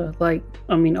good color. Like,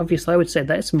 I mean, obviously, I would say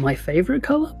that's my favorite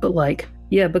color, but like,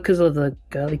 yeah, because of the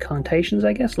girly connotations,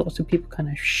 I guess lots of people kind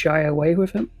of shy away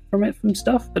from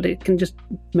stuff. But it can just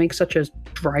make such a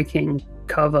striking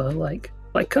cover, like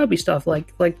Kirby stuff.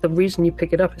 Like the reason you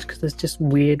pick it up is because there's just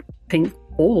weird pink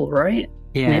ball, right?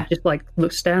 And Yeah. it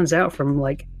just stands out from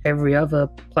like every other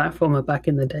platformer back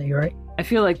in the day, right? I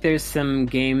feel like there's some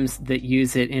games that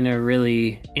use it in a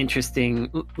really interesting,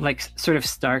 like sort of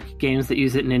stark games that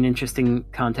use it in an interesting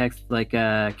context. Like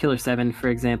Killer 7, for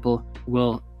example,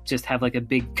 will just have like a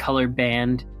big color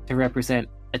band to represent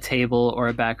a table or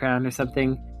a background or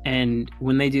something. And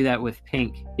when they do that with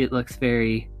pink, it looks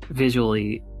very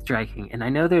visually striking. And I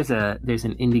know there's an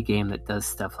indie game that does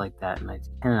stuff like that, and I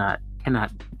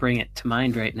cannot bring it to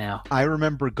mind right now. I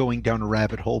remember going down a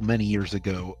rabbit hole many years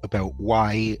ago about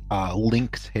why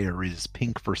Link's hair is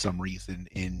pink for some reason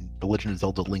in The Legend of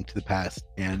Zelda: Link to the Past,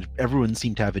 and everyone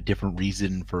seemed to have a different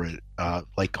reason for it,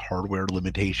 like hardware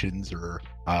limitations or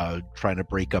trying to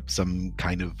break up some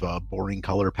kind of boring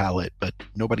color palette, but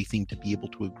nobody seemed to be able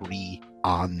to agree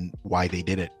on why they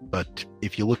did it. But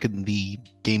if you look in the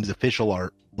game's official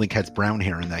art, Link has brown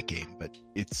hair in that game, but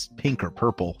it's pink or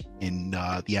purple in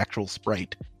the actual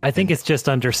sprite. I think it's just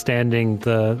understanding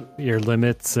your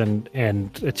limits and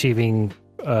achieving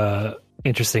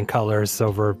interesting colors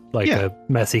over like a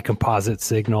messy composite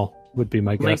signal would be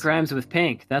my guess. Link rhymes with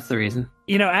pink. That's the reason.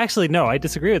 Actually, no, I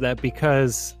disagree with that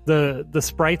because the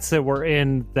sprites that were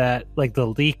in that, like the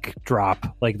leak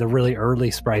drop, like the really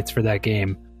early sprites for that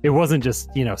game, it wasn't just,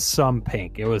 some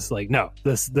pink. It was like, no,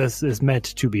 this is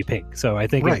meant to be pink. So I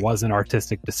think it was an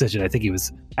artistic decision. I think he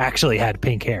actually had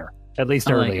pink hair, at least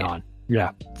early on.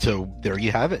 Yeah. So there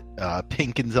you have it.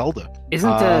 Pink and Zelda.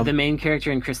 Isn't the main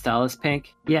character in Crystallis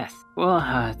pink? Yes.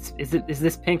 Well, is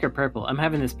this pink or purple? I'm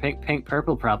having this pink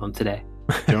purple problem today.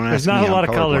 There's not a lot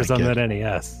of colors on that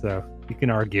NES, so you can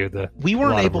argue we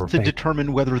weren't able to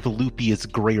determine whether the loopy is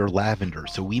gray or lavender,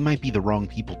 so we might be the wrong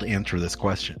people to answer this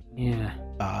question. Yeah.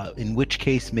 In which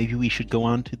case, maybe we should go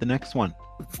on to the next one.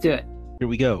 Let's do it. Here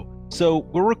we go. So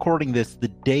we're recording this the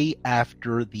day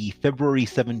after the February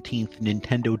 17th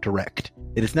Nintendo Direct.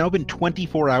 It has now been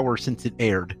 24 hours since it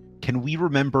aired. Can we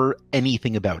remember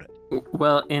anything about it?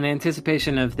 Well, in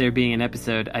anticipation of there being an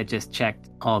episode, I just checked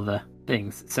all the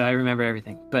things, so I remember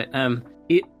everything. But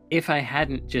if I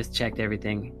hadn't just checked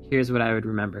everything, here's what I would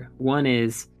remember. One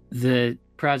is the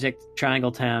Project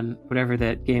Triangle Town, whatever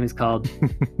that game is called.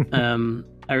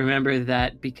 I remember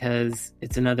that because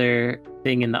it's another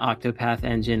thing in the Octopath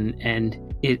engine,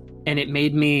 and it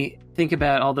made me think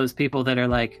about all those people that are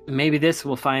like, maybe this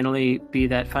will finally be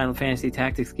that Final Fantasy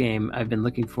Tactics game I've been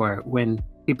looking for, when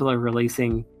people are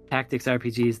releasing tactics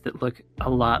RPGs that look a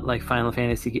lot like Final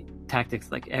Fantasy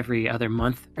Tactics like every other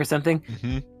month or something.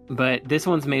 Mm-hmm. But this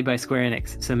one's made by Square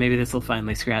Enix, so maybe this will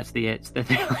finally scratch the itch that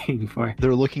they're looking for.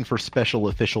 They're looking for special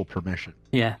official permission.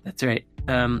 Yeah, that's right.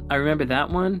 I remember that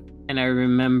one, and I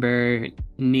remember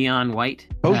Neon White.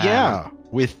 Oh, yeah,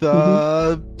 with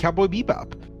Cowboy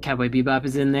Bebop. Cowboy Bebop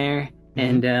is in there,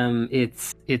 and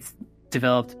it's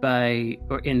developed by,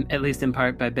 or at least in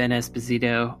part by Ben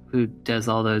Esposito, who does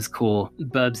all those cool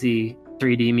Bubsy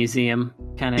 3D museum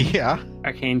kind of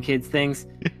Arcane Kids things.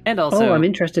 And also, I'm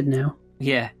interested now.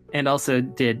 Yeah, and also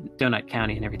did Donut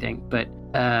County and everything. But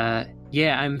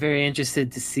I'm very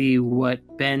interested to see what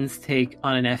Ben's take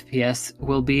on an FPS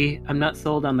will be. I'm not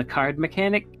sold on the card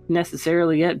mechanic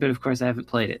necessarily yet, but of course I haven't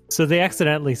played it. So they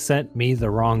accidentally sent me the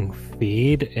wrong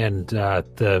feed, and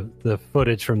the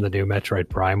footage from the new Metroid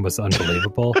Prime was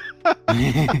unbelievable.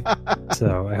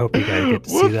 So I hope you guys get to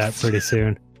see that pretty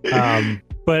soon.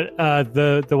 But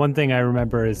the one thing I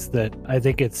remember is that I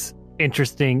think it's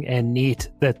interesting and neat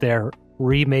that they're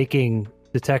remaking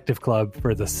Detective Club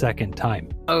for the second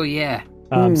time. Oh, yeah.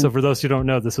 So for those who don't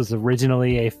know, this was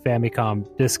originally a Famicom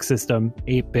Disk System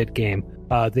 8-bit game.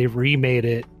 They remade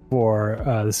it for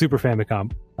the Super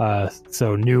Famicom.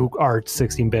 So new art,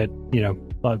 16-bit,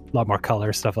 a lot more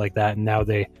color, stuff like that. And now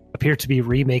they appear to be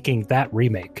remaking that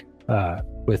remake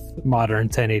with modern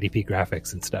 1080p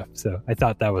graphics and stuff. So I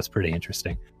thought that was pretty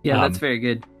interesting. Yeah, that's very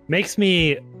good. Makes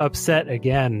me upset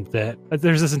again that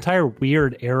there's this entire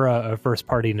weird era of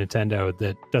first-party Nintendo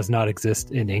that does not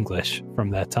exist in English from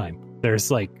that time.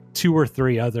 There's like 2 or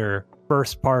 3 other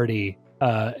first-party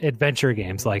adventure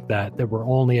games like that were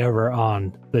only ever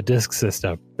on the disk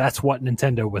system. That's what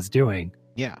Nintendo was doing.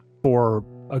 Yeah. For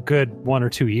a good 1 or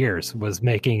 2 years, was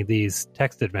making these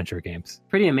text adventure games.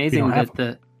 Pretty amazing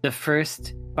that the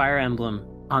first Fire Emblem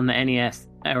on the NES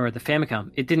or the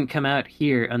Famicom, it didn't come out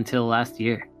here until last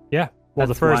year. Yeah. Well,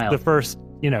 that's the first,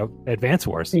 Advance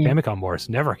Wars, Famicom Wars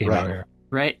never came out here.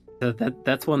 Right. So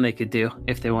that's one they could do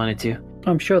if they wanted to.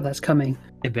 I'm sure that's coming.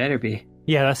 It better be.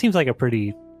 Yeah, that seems like a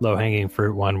pretty low-hanging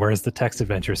fruit one, whereas the text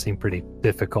adventures seem pretty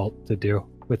difficult to do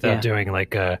without doing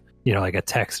like a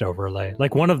text overlay.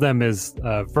 Like one of them is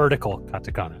vertical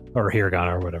katakana or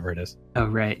hiragana or whatever it is. Oh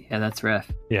right, yeah, that's rough.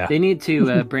 Yeah, they need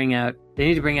to bring out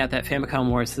that Famicom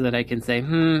Wars so that I can say,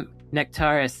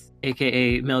 Nectaris,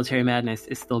 aka Military Madness,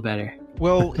 is still better.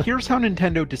 Well, here's how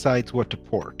Nintendo decides what to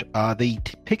port. They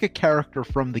pick a character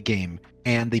from the game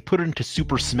and they put it into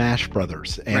Super Smash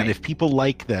Brothers. And if people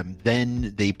like them,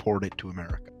 then they port it to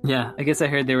America. Yeah, I guess I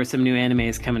heard there were some new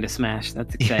animes coming to Smash.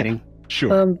 That's exciting. Yeah,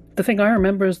 sure. The thing I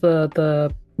remember is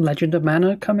the Legend of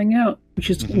Mana coming out, which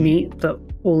is neat that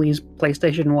all these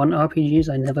PlayStation 1 RPGs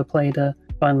I never played are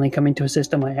finally coming to a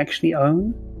system I actually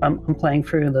own. I'm playing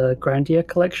through the Grandia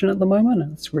collection at the moment,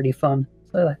 and it's really fun.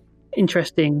 So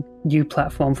interesting new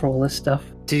platform for all this stuff.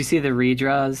 Do you see the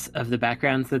redraws of the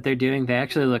backgrounds that they're doing? They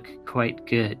actually look quite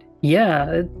good.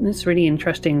 Yeah, it's a really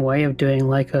interesting way of doing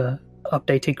like a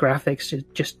updated graphics,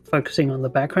 just focusing on the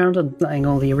background and letting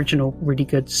all the original really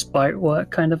good sprite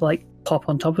work kind of like pop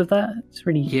on top of that. It's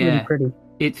really pretty.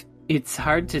 It's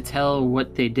hard to tell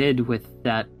what they did with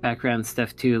that background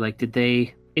stuff too. Like, did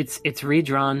they? It's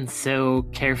redrawn so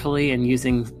carefully and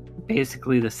using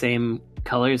basically the same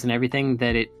colors and everything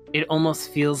that it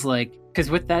almost feels like, because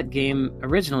with that game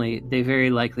originally they very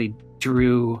likely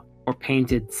drew or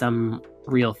painted some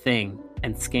real thing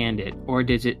and scanned it or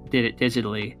did it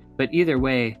digitally. But either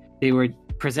way, they were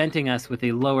presenting us with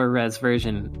a lower res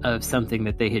version of something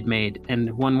that they had made.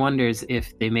 And one wonders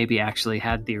if they maybe actually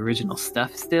had the original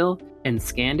stuff still and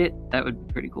scanned it. That would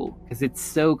be pretty cool because it's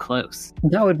so close.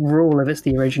 That would rule if it's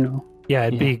the original. Yeah,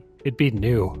 it'd be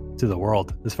new to the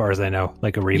world, as far as I know,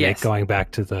 like a remake going back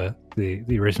to the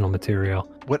original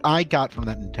material. What I got from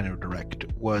that Nintendo Direct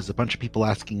was a bunch of people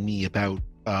asking me about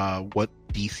what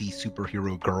DC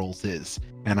Superhero Girls is,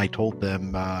 and I told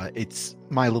them it's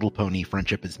My Little Pony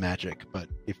Friendship is Magic, but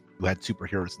if you had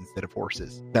superheroes instead of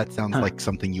horses. That sounds like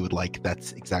something you would like.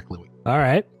 That's exactly what. All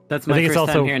right. That's my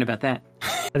first time hearing about that.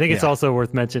 I think it's also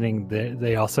worth mentioning that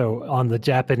they also, on the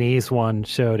Japanese one,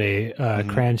 showed a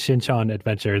Cran Shinchan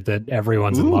adventure that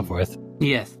everyone's in love with.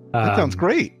 Yes. That sounds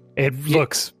great. It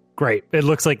looks great. It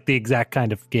looks like the exact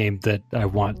kind of game that I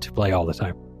want to play all the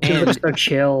time. It looks so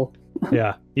chill.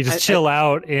 Yeah. You just chill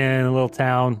out in a little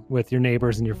town with your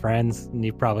neighbors and your friends, and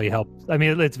you probably help. I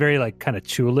mean, it's very like kind of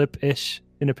Tulip-ish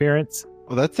in appearance.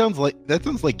 Well, that sounds like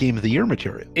Game of the Year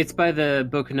material. It's by the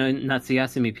Boku no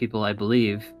Natsuyasumi people, I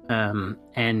believe,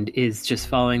 and is just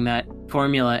following that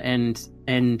formula. And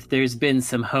there's been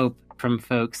some hope from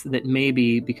folks that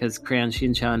maybe because Crayon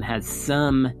Shinchan has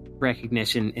some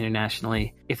recognition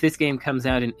internationally, if this game comes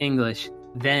out in English,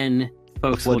 then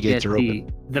folks will get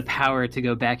the power to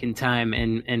go back in time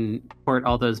and port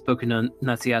all those Boku no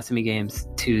Natsuyasumi games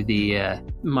to the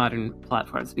modern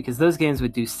platforms, because those games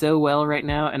would do so well right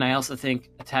now. And I also think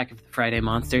Attack of the Friday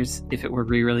Monsters, if it were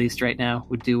re-released right now,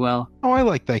 would do well. Oh, I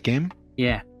like that game.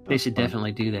 Yeah, they should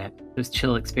definitely do that. Those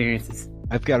chill experiences.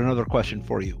 I've got another question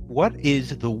for you. What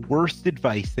is the worst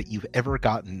advice that you've ever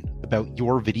gotten about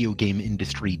your video game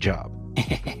industry job?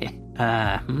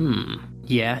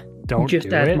 Yeah. Don't just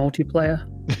do add it. multiplayer.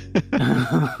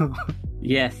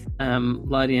 Yes.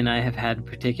 Lottie and I have had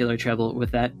particular trouble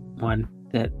with that one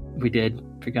that we did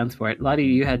for Gunsport. Lottie,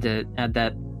 you had to add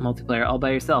that multiplayer all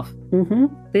by yourself. Mm-hmm.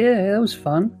 Yeah, that was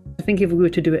fun. I think if we were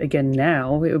to do it again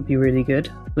now, it would be really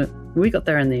good. But we got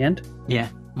there in the end. Yeah,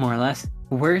 more or less.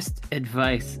 Worst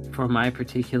advice for my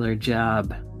particular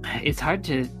job. It's hard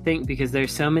to think because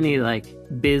there's so many like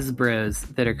biz bros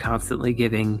that are constantly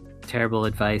giving terrible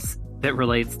advice that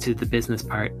relates to the business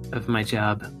part of my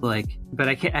job. Like, but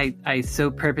I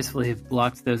so purposefully have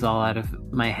blocked those all out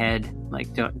of my head.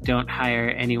 Like, don't hire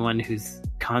anyone who's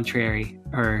contrary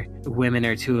or women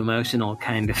are too emotional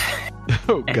kind of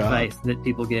advice that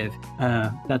people give.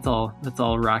 That's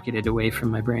all rocketed away from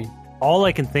my brain. All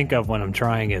I can think of when I'm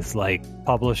trying is like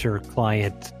publisher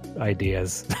client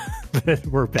ideas that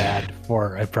were bad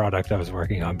for a product I was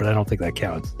working on, but I don't think that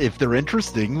counts. If they're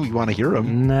interesting, we want to hear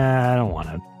them. Nah, I don't want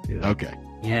to do that. Okay.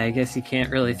 Yeah, I guess you can't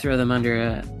really throw them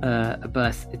under a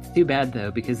bus. It's too bad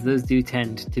though, because those do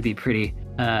tend to be pretty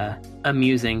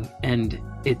amusing, and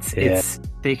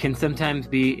they can sometimes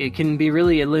it can be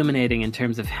really illuminating in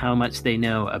terms of how much they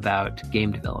know about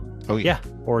game development. Oh yeah,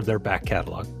 or their back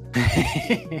catalog.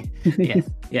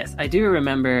 Yes. I do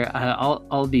remember.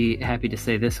 I'll be happy to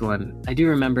say this one. I do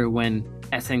remember when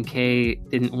SNK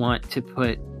didn't want to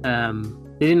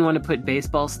put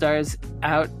baseball stars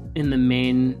out in the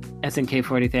main SNK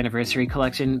 40th anniversary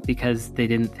collection because they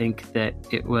didn't think that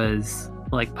it was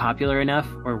like popular enough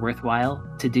or worthwhile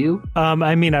to do.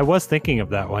 I mean, I was thinking of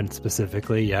that one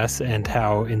specifically, yes, and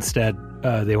how instead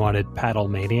they wanted Paddle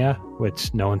Mania,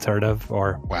 which no one's heard of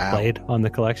or played on the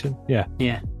collection. Yeah.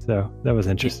 So that was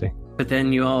interesting. But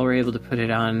then you all were able to put it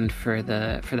on for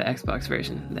the Xbox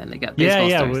version. Then they got baseball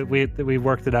stars. We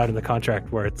worked it out in the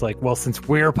contract where it's like, well, since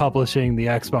we're publishing the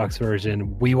Xbox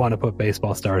version, we want to put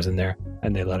baseball stars in there,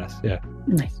 and they let us. Yeah.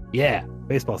 Nice. Yeah,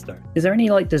 baseball star. Is there any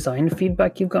like design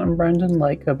feedback you've gotten, Brandon,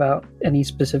 like about any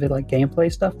specific like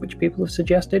gameplay stuff which people have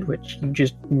suggested, which you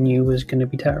just knew was going to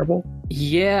be terrible?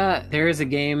 Yeah, there is a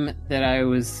game that I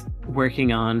was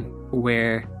working on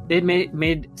where they'd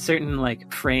made certain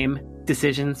like frame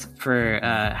decisions for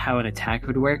how an attack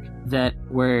would work that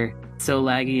were so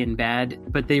laggy and bad,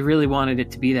 but they really wanted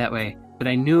it to be that way. But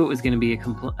I knew it was going to be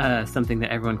something that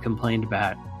everyone complained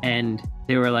about, and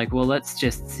they were like, well, let's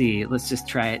just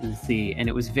try it and see. And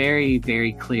it was very,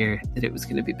 very clear that it was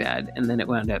going to be bad, and then it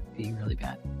wound up being really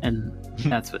bad, and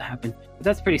that's what happened. But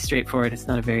that's pretty straightforward. It's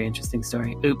not a very interesting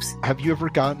story. Oops. Have you ever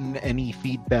gotten any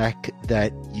feedback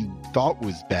that you thought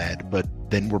was bad but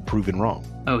then were proven wrong?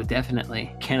 Oh,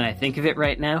 definitely. Can I think of it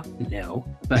right now? No.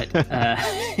 But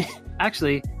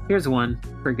actually, here's one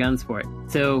for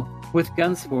Gunsport. So with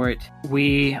Gunsport,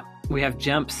 we have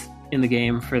jumps in the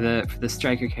game for the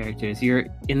striker characters. You're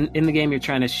in the game, you're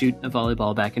trying to shoot a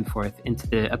volleyball back and forth into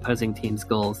the opposing team's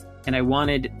goals. And I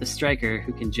wanted the striker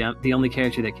who can jump, the only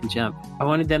character that can jump, I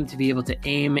wanted them to be able to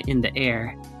aim in the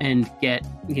air and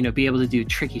be able to do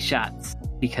tricky shots.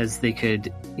 because they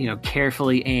could,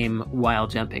 carefully aim while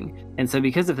jumping. And so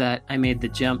because of that, I made the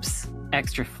jumps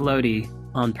extra floaty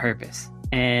on purpose.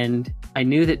 And I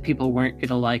knew that people weren't going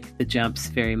to like the jumps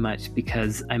very much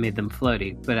because I made them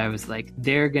floaty. But I was like,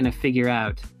 they're going to figure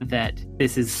out that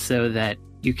this is so that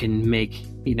you can make,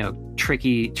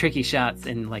 tricky shots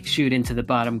and like shoot into the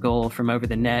bottom goal from over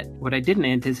the net. What I didn't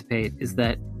anticipate is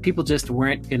that people just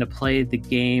weren't going to play the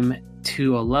game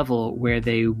to a level where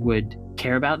they would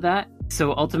care about that.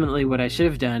 So ultimately what I should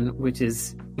have done, which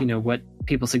is, what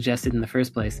people suggested in the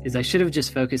first place, is I should have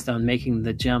just focused on making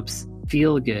the jumps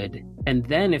feel good. And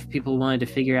then if people wanted to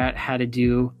figure out how to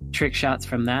do trick shots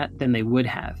from that, then they would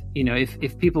have.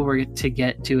 If people were to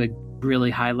get to a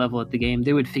really high level at the game,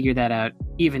 they would figure that out,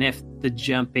 even if the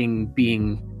jumping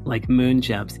being like moon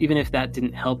jumps, even if that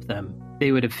didn't help them,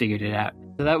 they would have figured it out.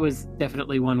 So that was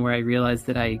definitely one where I realized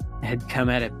that I had come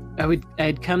at it. I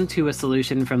had come to a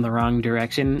solution from the wrong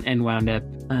direction and wound up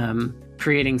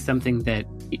creating something that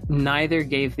neither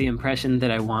gave the impression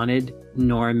that I wanted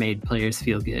nor made players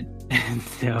feel good. And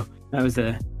so that was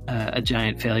a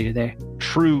giant failure there.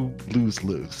 True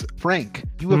lose-lose. Frank,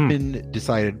 you have been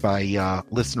decided by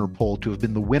listener poll to have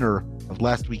been the winner of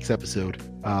last week's episode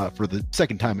for the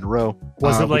second time in a row.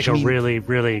 Was it like a really,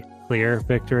 really clear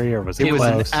victory, or was it? It was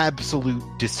close? an absolute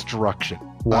destruction.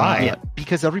 Why?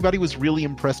 Because everybody was really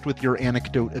impressed with your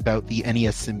anecdote about the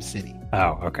NES SimCity.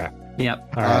 Oh, okay.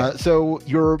 Yep. All right. So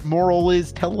your moral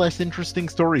is tell less interesting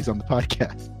stories on the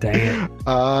podcast. Dang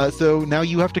it. So now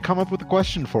you have to come up with a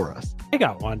question for us. I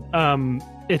got one.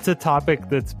 It's a topic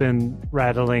that's been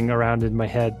rattling around in my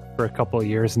head for a couple of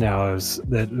years now.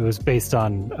 It was based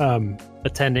on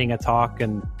attending a talk,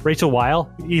 and Rachel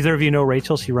Weil. Either of you know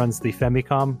Rachel? She runs the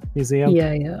Femicom Museum. Yeah.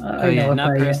 I know not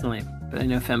her, personally, but I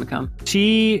know Femicom.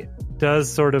 She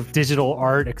does sort of digital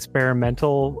art,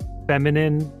 experimental,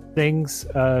 feminine things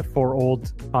for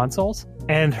old consoles.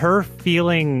 And her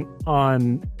feeling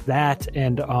on that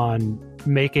and on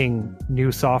making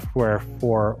new software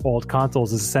for old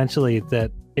consoles is essentially that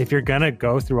if you're gonna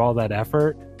go through all that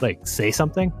effort, like, say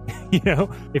something.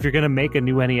 If you're gonna make a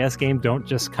new NES game, don't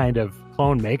just kind of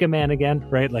clone Mega Man again,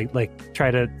 right? Like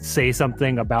try to say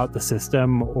something about the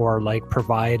system, or like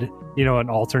provide an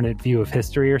alternate view of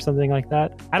history or something like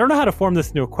that. I don't know how to form this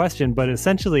into a question, but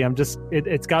essentially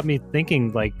it's got me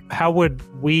thinking, like, how would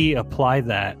we apply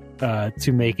that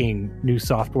to making new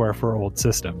software for old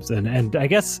systems? And I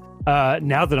guess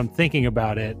now that I'm thinking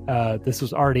about it, this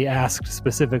was already asked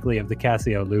specifically of the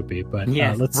Casio Loopy, but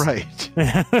let's... Right.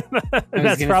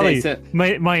 That's probably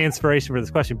my inspiration for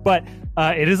this question. But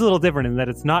it is a little different in that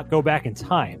it's not go back in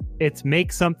time. It's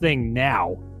make something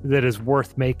now that is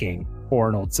worth making for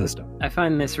an old system. I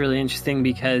find this really interesting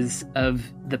because of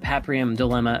the Paprium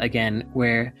dilemma again,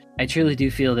 where I truly do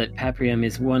feel that Paprium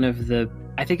is one of the...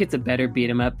 I think it's a better beat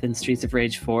 'em up than Streets of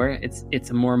Rage 4. It's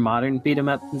a more modern beat 'em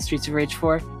up than Streets of Rage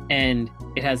 4, and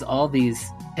it has all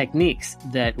these techniques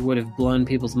that would have blown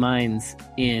people's minds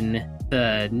in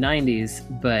the 90s,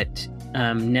 but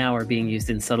now are being used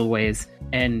in subtle ways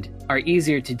and are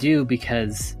easier to do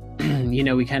because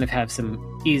we kind of have some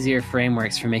easier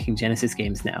frameworks for making Genesis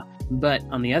games now. But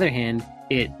on the other hand,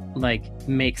 it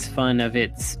makes fun of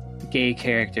its gay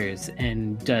characters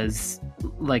and does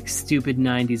stupid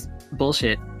 90s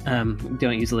bullshit.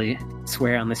 Don't usually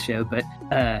swear on this show, but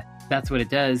that's what it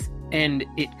does. And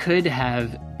it could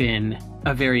have been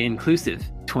a very inclusive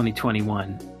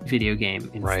 2021 video game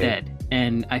instead. Right.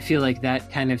 And I feel like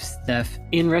that kind of stuff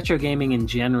in retro gaming in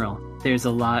general, there's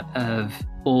a lot of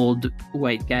old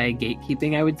white guy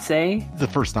gatekeeping, I would say. The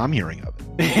first I'm hearing of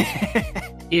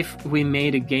it. If we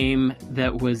made a game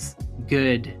that was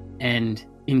good and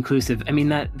inclusive, I mean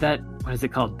that what is it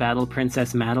called? Battle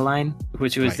Princess Madeline,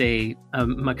 which was a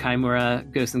Makaimura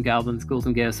Ghosts and Goblins, Ghouls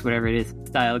and Ghosts, whatever it is,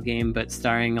 style game, but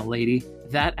starring a lady.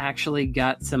 That actually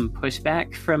got some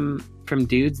pushback from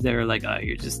dudes that are like, oh,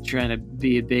 you're just trying to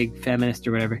be a big feminist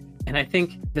or whatever. And I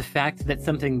think the fact that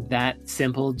something that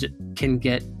simple can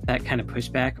get that kind of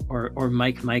pushback, or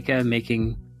Mike Micah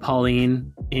making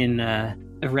Pauline in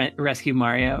Rescue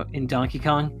Mario in Donkey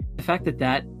Kong, the fact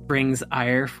that brings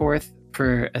ire forth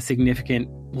for a significant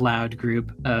loud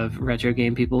group of retro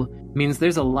game people means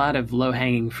there's a lot of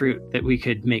low-hanging fruit that we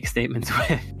could make statements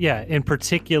with. Yeah, in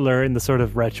particular in the sort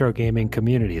of retro gaming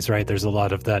communities, right? There's a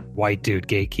lot of that white dude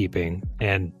gatekeeping.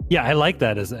 And yeah, I like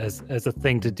that as a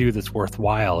thing to do that's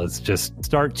worthwhile, is just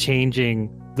start changing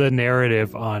the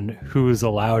narrative on who's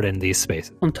allowed in these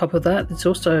spaces. On top of that, it's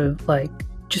also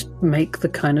just make the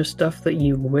kind of stuff that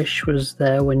you wish was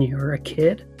there when you were a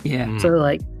kid. Yeah.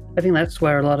 So I think that's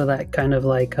where a lot of that kind of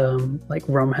like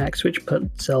ROM hacks, which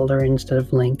put Zelda instead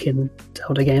of Link in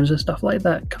Zelda games and stuff like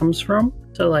that, comes from.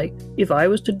 So like, if I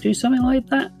was to do something like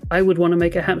that, I would want to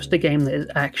make a hamster game that is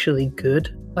actually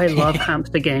good. I love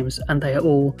hamster games, and they are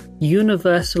all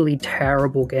universally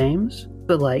terrible games.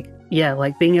 But like, yeah,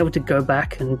 like being able to go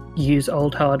back and use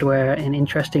old hardware in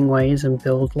interesting ways and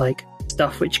build like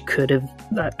stuff which could have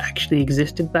that actually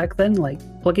existed back then, like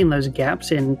plugging those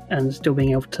gaps in and still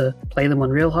being able to play them on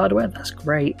real hardware, that's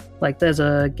great. Like there's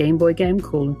a Game Boy game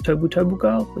called Tobu Tobu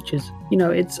Girl, which is,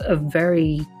 it's a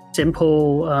very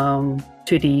simple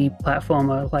 2D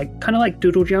platformer, like kind of like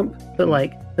Doodle Jump, but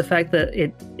like the fact that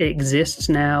it exists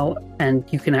now and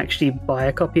you can actually buy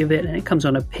a copy of it and it comes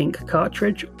on a pink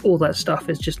cartridge, all that stuff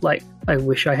is just like, I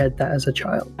wish I had that as a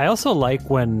child. I also like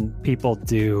when people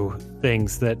do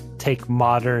things that take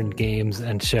modern games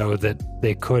and show that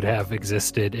they could have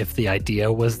existed if the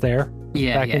idea was there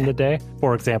back in the day.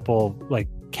 For example, like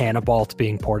Cannibalt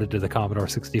being ported to the Commodore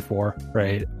 64,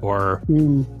 right? Or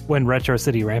when Retro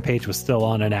City Rampage was still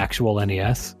on an actual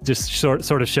NES, just sort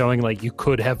of showing like you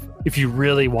could have, if you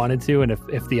really wanted to, and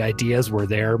if the ideas were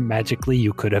there magically,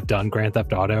 you could have done Grand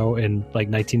Theft Auto in like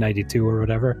 1992 or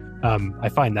whatever. I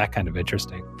find that kind of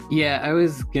interesting. Yeah, I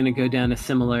was going to go down a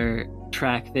similar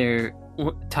track there,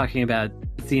 talking about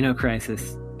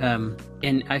Xenocrisis.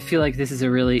 And I feel like this is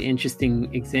a really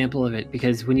interesting example of it,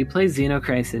 because when you play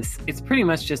Xenocrisis, it's pretty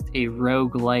much just a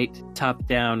roguelite,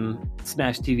 top-down,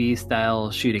 Smash TV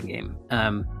style shooting game.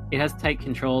 It has tight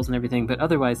controls and everything, but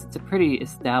otherwise it's a pretty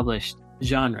established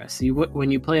genre. So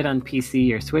when you play it on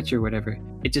PC or Switch or whatever,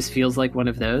 it just feels like one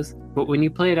of those. But when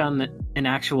you play it on an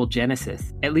actual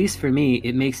Genesis, at least for me,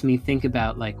 it makes me think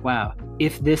about like, wow,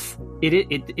 if this,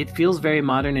 it feels very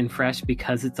modern and fresh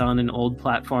because it's on an old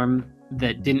platform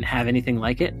that didn't have anything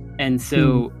like it. And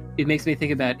so it makes me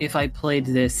think about, if I played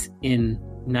this in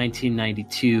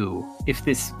 1992, if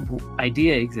this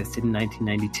idea existed in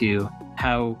 1992,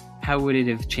 how would it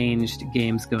have changed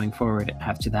games going forward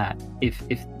after that? If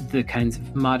the kinds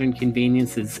of modern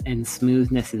conveniences and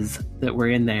smoothnesses that were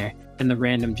in there and the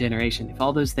random generation, if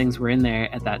all those things were in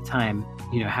there at that time,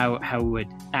 how would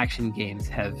action games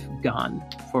have gone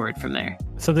forward from there?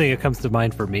 Something that comes to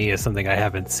mind for me is something I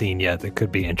haven't seen yet that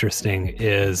could be interesting,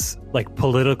 is like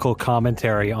political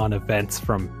commentary on events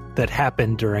that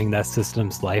happened during that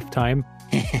system's lifetime.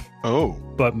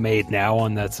 But made now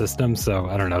on that system. So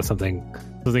I don't know, something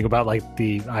about like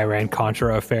the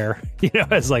Iran-Contra affair,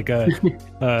 as like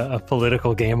a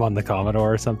political game on the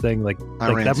Commodore or something. Like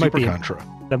that might be Contra.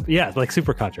 Yeah, like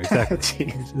Super Contra,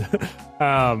 exactly.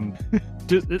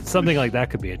 Just something like that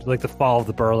could be it. Like the Fall of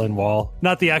the Berlin Wall,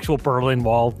 not the actual Berlin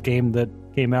Wall game that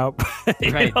came out,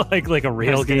 right? Like a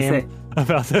real game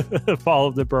about the fall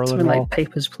of the Berlin Wall. Like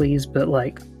Papers, Please, but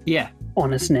like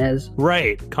on a SNES.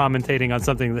 Right, commentating on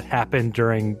something that happened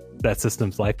during that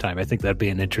system's lifetime. I think that'd be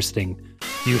an interesting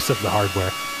use of the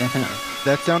hardware. Definitely.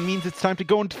 That sound means it's time to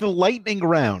go into the lightning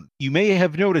round. You may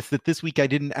have noticed that this week I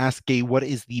didn't ask a what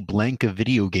is the blank of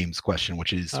video games question,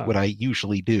 which is what I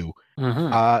usually do.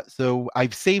 So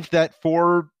I've saved that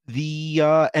for the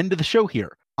end of the show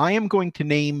here. I am going to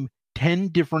name 10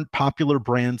 different popular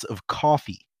brands of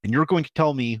coffee, and you're going to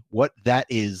tell me what that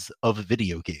is of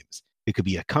video games. It could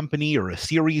be a company or a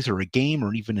series or a game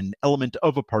or even an element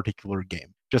of a particular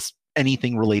game. Just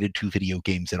anything related to video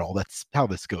games at all. That's how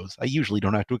this goes. I usually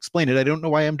don't have to explain it. I don't know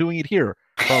why I'm doing it here.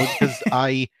 Because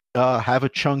I have a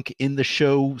chunk in the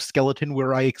show skeleton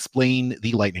where I explain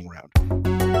the lightning round.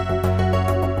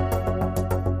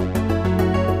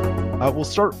 We'll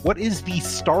start. What is the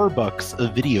Starbucks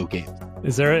of video games?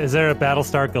 Is there a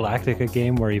Battlestar Galactica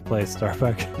game where you play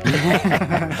Starbucks?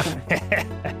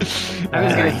 I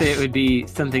was going to say it would be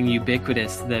something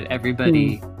ubiquitous that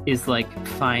everybody is like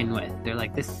fine with. They're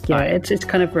like, this is fine. Yeah, it's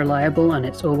kind of reliable and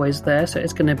it's always there. So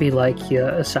it's going to be like your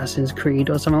Assassin's Creed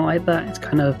or something like that. It's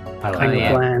kind of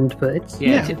bland, but it's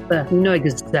there. You know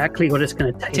exactly what it's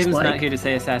going to taste Tim's like. Tim's not here to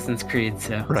say Assassin's Creed,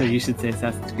 so you should say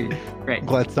Assassin's Creed. Right. I'm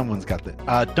glad someone's got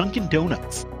that. Dunkin'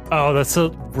 Donuts. Oh, that's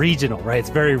so regional, right? It's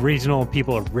very regional.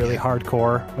 People are really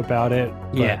hardcore about it.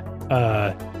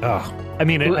 But, I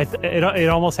mean, it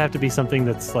almost have to be something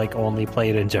that's like only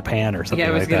played in Japan or something.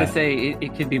 Yeah, I was like gonna that. say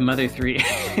it could be Mother 3.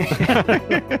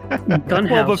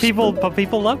 Gunhouse. Well, but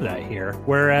people love that here.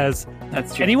 Whereas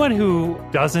That's true. anyone who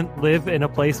doesn't live in a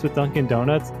place with Dunkin'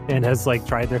 Donuts and has like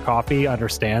tried their coffee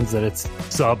understands that it's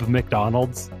sub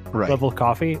McDonald's level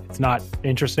coffee. It's not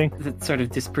interesting. That sort of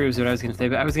disproves what I was going to say,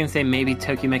 but I was going to say maybe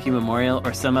Tokimeki Memorial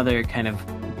or some other kind of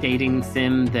dating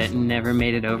sim that never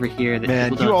made it over here. That Man,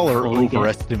 people you don't all are fully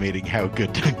overestimating how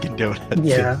good Dunkin' Donuts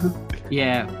Yeah. is.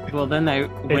 Yeah. Well, then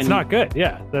It's not good.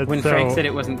 Yeah. When Frank said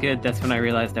it wasn't good, that's when I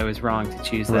realized I was wrong to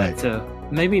choose that. Right. So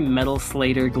maybe Metal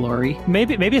Slater Glory.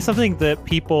 Maybe it's something that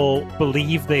people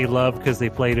believe they love because they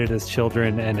played it as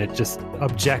children, and it just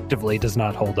objectively does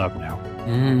not hold up now.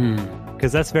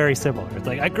 Because that's very similar. It's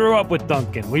like, I grew up with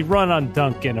Duncan. We run on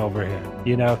Duncan over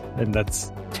here, and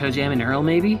that's... Toe Jam and Earl,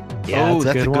 maybe? Yeah,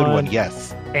 that's a good one.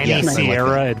 Yes. Any Yes, I like Sierra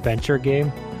that. adventure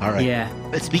game. All right. Yeah.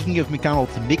 Speaking of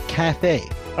McDonald's,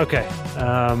 McCafe. Okay.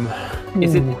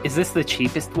 Is this the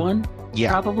cheapest one?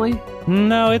 Yeah. Probably?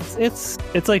 No, it's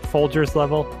like Folgers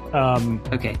level.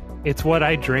 Okay. It's what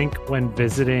I drink when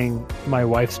visiting my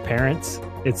wife's parents.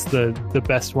 It's the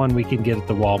best one we can get at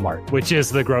the Walmart, which is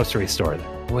the grocery store there.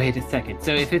 Wait a second.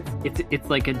 So if it's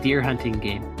like a deer hunting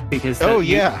game because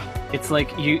it's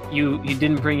like you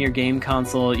didn't bring your game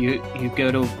console. You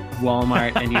go to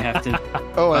Walmart and you have to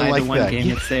buy the one game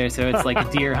that's there. So it's like a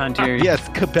Deer Hunter. Yes,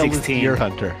 Cabela's 16. Deer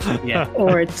Hunter. Yeah.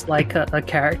 Or it's like a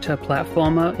character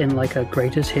platformer in like a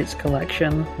greatest hits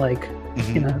collection, like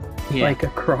like a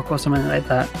Croc or something like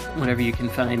that. Whatever you can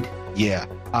find. Yeah.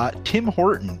 Tim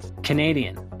Hortons.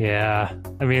 Canadian. Yeah.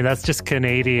 I mean, that's just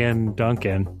Canadian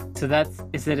Duncan. So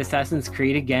is it Assassin's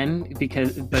Creed again?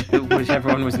 Because whichever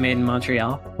one was made in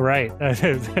Montreal? Right.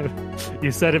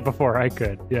 You said it before I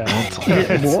could. Yeah.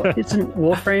 Isn't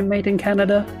Warframe made in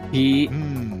Canada?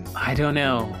 I don't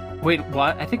know. Wait,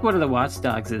 what? I think one of the Watch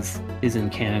Dogs is in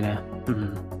Canada.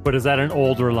 But is that an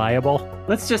old reliable?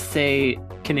 Let's just say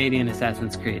Canadian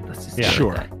Assassin's Creed. Let's just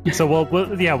sure. So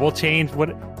we'll change what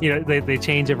they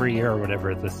change every year or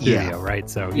whatever at the studio, right?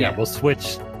 So we'll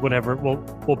switch whatever. We'll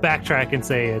backtrack and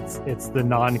say it's the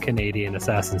non-Canadian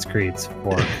Assassin's Creeds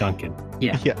for Duncan.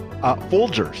 Yeah.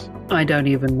 Folgers. I don't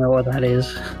even know what that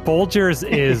is. Folgers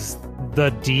is the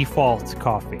default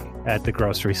coffee at the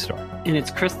grocery store. And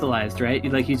it's crystallized, right?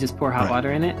 Like you just pour hot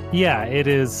water in it? Yeah, it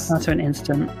is. That's an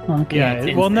instant. Okay.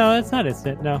 Yeah, well, no, it's not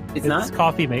instant. No, it's not. It's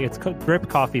coffee maker. It's drip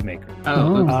coffee maker.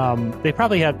 Oh, they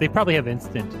probably have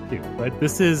instant too, but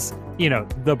this is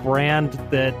the brand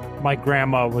that my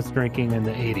grandma was drinking in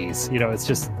the 80s.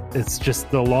 It's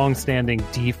just the long-standing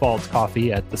default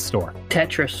coffee at the store.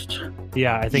 Tetris.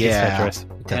 Yeah, I think it's Tetris.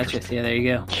 Tetris. Yeah, there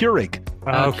you go. Keurig.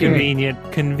 Oh,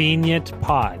 convenient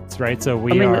pods, right? So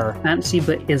it's fancy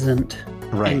but isn't.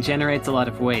 Right. And generates a lot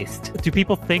of waste. Do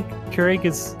people think Keurig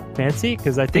is fancy?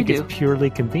 Because I think it's purely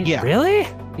convenient. Yeah. Really?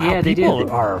 Yeah, wow, they people do.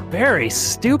 are very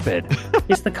stupid.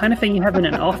 It's the kind of thing you have in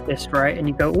an office, right? And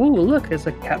you go, "Ooh, look, there's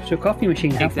a capsule coffee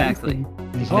machine." How Exactly.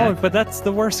 fancy. Oh, but that's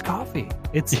the worst coffee.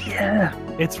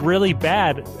 It's really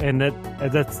bad, and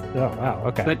that's oh wow,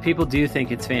 okay. But people do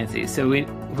think it's fancy, so we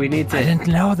need to. I didn't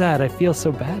know that. I feel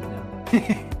so bad now.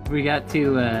 We got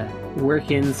to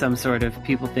work in some sort of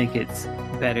people think it's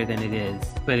better than it is,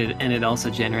 but it also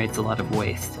generates a lot of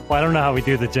waste. Well, I don't know how we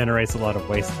do the generates a lot of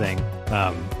waste thing.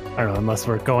 I don't know, unless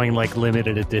we're going like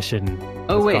limited edition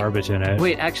with garbage in it.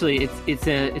 Wait, actually, it's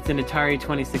an Atari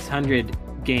 2600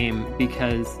 game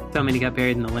because so many got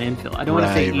buried in the landfill. I don't want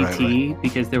to say E.T.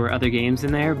 because there were other games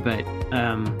in there, but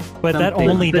that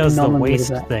only does the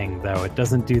waste thing, though. It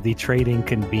doesn't do the trading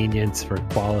convenience for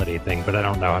quality thing, but I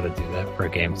don't know how to do that for a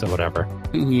game, so whatever.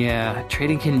 Yeah,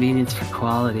 trading convenience for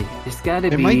quality. There's got to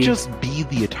be... It might just be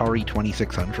the Atari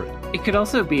 2600. It could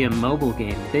also be a mobile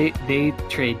game. They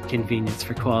trade convenience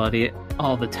for quality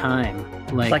all the time.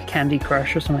 Like Candy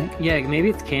Crush or something. Yeah, maybe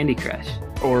it's Candy Crush.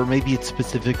 Or maybe it's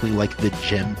specifically like the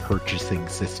gem purchasing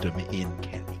system in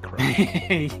Candy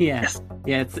Crush. Yes.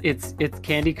 Yeah, it's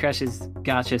Candy Crush's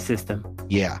gotcha system.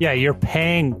 Yeah. Yeah, you're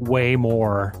paying way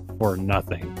more for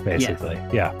nothing, basically.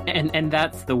 Yes. Yeah. And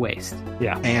that's the waste.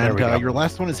 Yeah. And your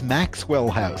last one is Maxwell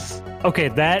House. Okay,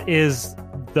 that is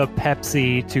the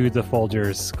Pepsi to the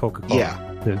Folgers Coca-Cola.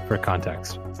 Yeah. For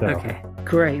context. So, okay.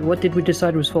 Great. What did we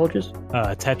decide was Folgers?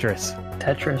 Tetris.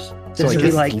 So I this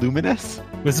guess like Luminous?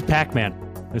 This is Pac-Man.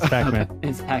 It's Pac-Man.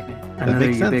 It's Pac-Man. That Another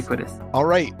makes sense. ubiquitous. All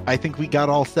right. I think we got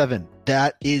all 7.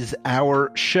 That is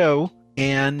our show.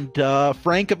 And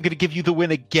Frank, I'm going to give you the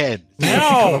win again. No!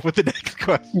 Come up with the next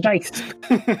question. nice.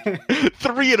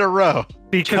 3 in a row.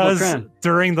 Because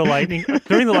during the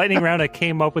lightning round, I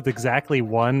came up with exactly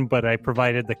one, but I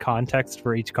provided the context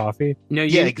for each coffee. No,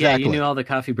 exactly. You knew all the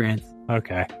coffee brands.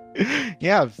 Okay.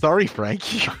 Yeah, sorry, Frank.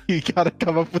 You got to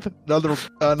come up with another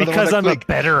because one I'm a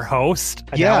better host.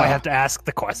 Now I have to ask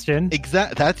the question.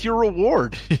 Exactly. That's your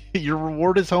reward. Your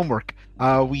reward is homework.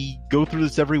 We go through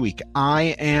this every week.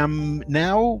 I am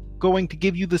now going to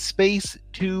give you the space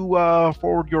to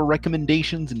forward your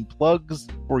recommendations and plugs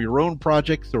for your own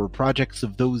projects or projects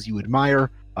of those you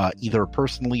admire, either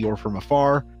personally or from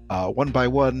afar. one by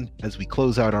one as we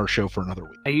close out our show for another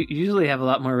week. I usually have a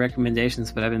lot more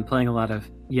recommendations, but I've been playing a lot of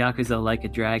Yakuza Like a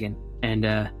Dragon. And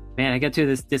man, I got to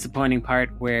this disappointing part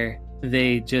where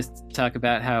they just talk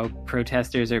about how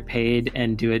protesters are paid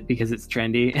and do it because it's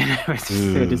trendy. And I was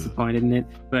just so disappointed in it.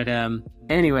 But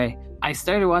anyway, I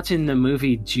started watching the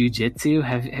movie Jiu-Jitsu.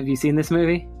 Have you seen this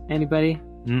movie? Anybody?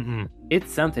 Mm-mm.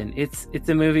 It's something. It's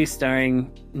a movie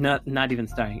starring, not even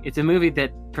starring. It's a movie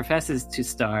that professes to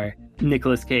star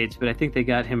Nicolas Cage, but I think they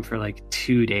got him for like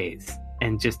 2 days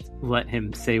and just let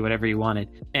him say whatever he wanted.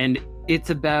 And it's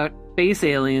about space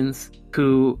aliens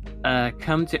who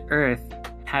come to Earth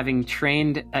having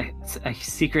trained a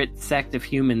secret sect of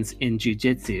humans in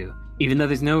jiu-jitsu, even though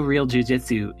there's no real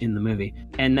jiu-jitsu in the movie.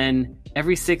 And then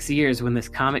every 6 years when this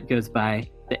comet goes by,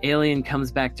 the alien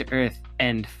comes back to Earth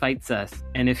and fights us.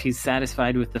 And if he's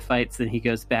satisfied with the fights, then he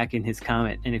goes back in his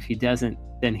comet. And if he doesn't,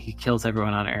 then he kills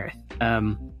everyone on Earth.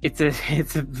 It's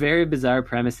a very bizarre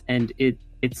premise, and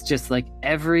it's just like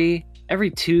every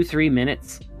 2-3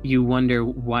 minutes you wonder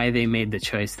why they made the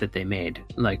choice that they made.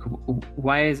 Like,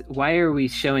 why are we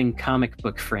showing comic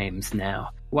book frames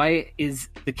now? Why is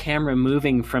the camera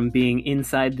moving from being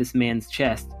inside this man's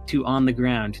chest to on the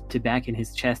ground to back in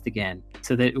his chest again?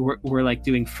 So that we're like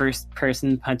doing first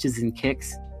person punches and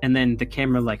kicks, and then the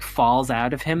camera like falls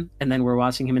out of him, and then we're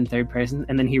watching him in third person,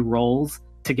 and then he rolls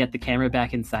to get the camera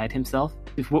back inside himself.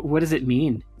 What does it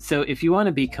mean? So if you want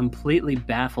to be completely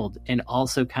baffled and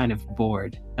also kind of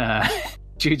bored,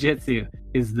 Jiu-Jitsu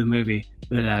is the movie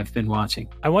that I've been watching.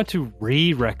 I want to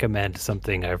re-recommend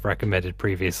something I've recommended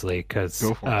previously because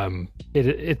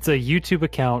it's a YouTube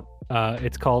account.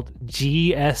 It's called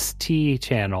GST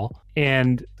Channel,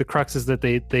 and the crux is that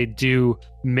they do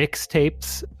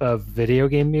mixtapes of video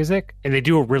game music, and they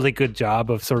do a really good job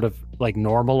of sort of like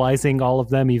normalizing all of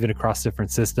them, even across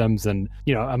different systems. And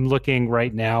I'm looking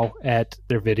right now at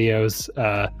their videos.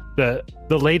 The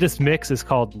latest mix is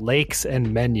called Lakes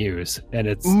and Menus, and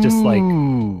it's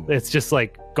just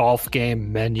like golf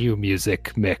game menu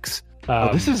music mix.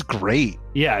 This is great.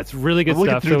 Yeah, it's really good I'm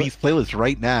stuff. looking through these playlists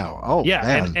right now. Oh, yeah,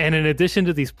 man. And in addition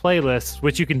to these playlists,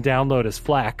 which you can download as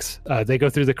FLACs, they go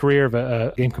through the career of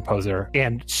a game composer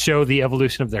and show the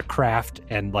evolution of their craft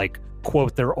and like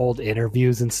quote their old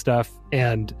interviews and stuff.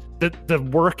 And the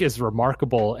work is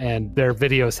remarkable, and their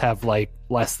videos have like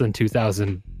less than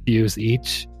 2,000 views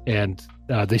each, and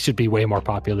they should be way more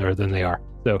popular than they are.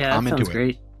 So yeah, that sounds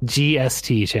great.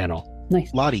 GST Channel.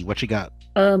 Nice. Lottie, what you got?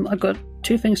 I've got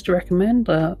 2 things to recommend.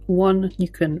 One, you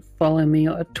can follow me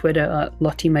on Twitter at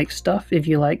Lotte Makes Stuff if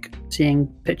you like seeing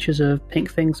pictures of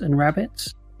pink things and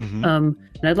rabbits. Mm-hmm. And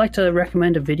I'd like to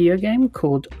recommend a video game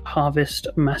called Harvest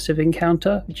Massive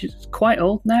Encounter, which is quite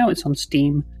old now. It's on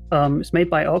Steam. It's made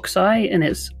by Oxeye, and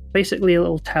it's basically a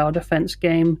little tower defense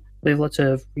game with lots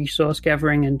of resource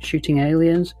gathering and shooting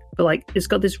aliens. But like, it's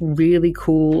got this really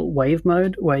cool wave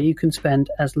mode where you can spend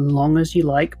as long as you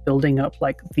like building up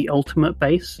like the ultimate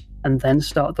base, and then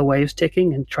start the waves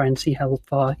ticking and try and see how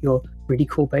far your really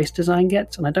cool base design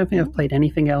gets. And I don't think I've played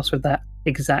anything else with that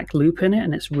exact loop in it,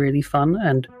 and it's really fun.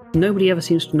 And nobody ever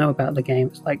seems to know about the game.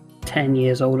 It's like 10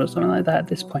 years old or something like that at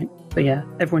this point. But yeah,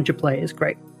 everyone should play it. It's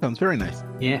great. Sounds very nice.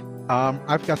 Yeah.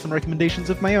 I've got some recommendations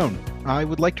of my own. I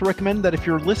would like to recommend that if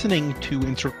you're listening to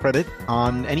Insert Credit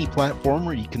on any platform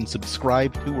where you can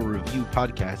subscribe to or review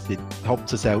podcasts, it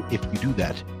helps us out if you do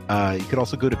that. You could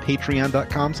also go to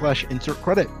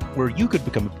patreon.com/insertcredit, where you could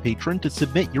become a patron to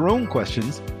submit your own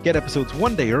questions, get episodes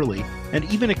 1 day early, and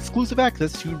even exclusive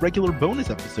access to regular bonus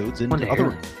episodes and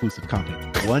other exclusive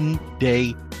content 1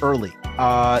 day early.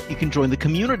 You can join the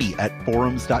community at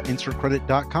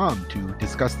forums.insertcredit.com to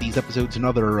discuss these episodes and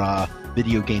other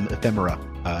video game ephemera.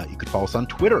 You could follow us on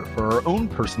Twitter for our own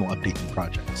personal updates and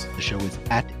projects. The show is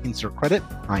at Insert Credit.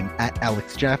 I'm at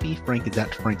Alex Jaffe. Frank is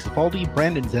at Frank Cifaldi.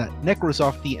 Brandon's at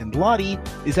Necrosofty. And Lottie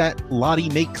is at Lottie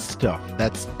Makes Stuff.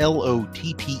 That's Lotte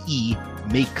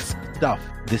Makes Stuff.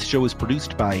 This show is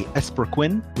produced by Esper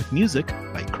Quinn with music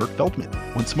by Kurt Feldman.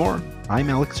 Once more, I'm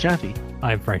Alex Jaffe.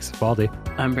 I'm Frank Cifaldi.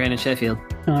 I'm Brandon Sheffield.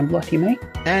 And I'm Lotte May.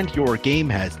 And your game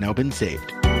has now been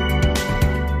saved.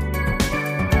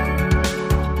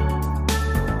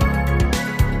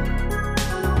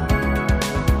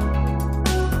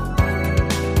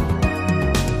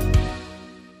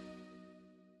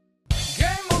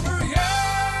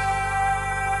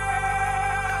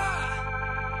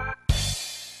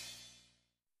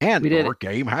 And your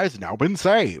game has now been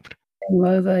saved. Game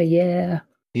over, yeah.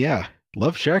 Yeah.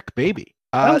 Love Shack, baby.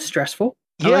 That was stressful.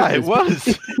 Yeah, it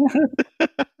was.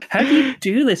 How do you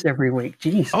do this every week?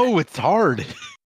 Jeez. Oh, it's hard.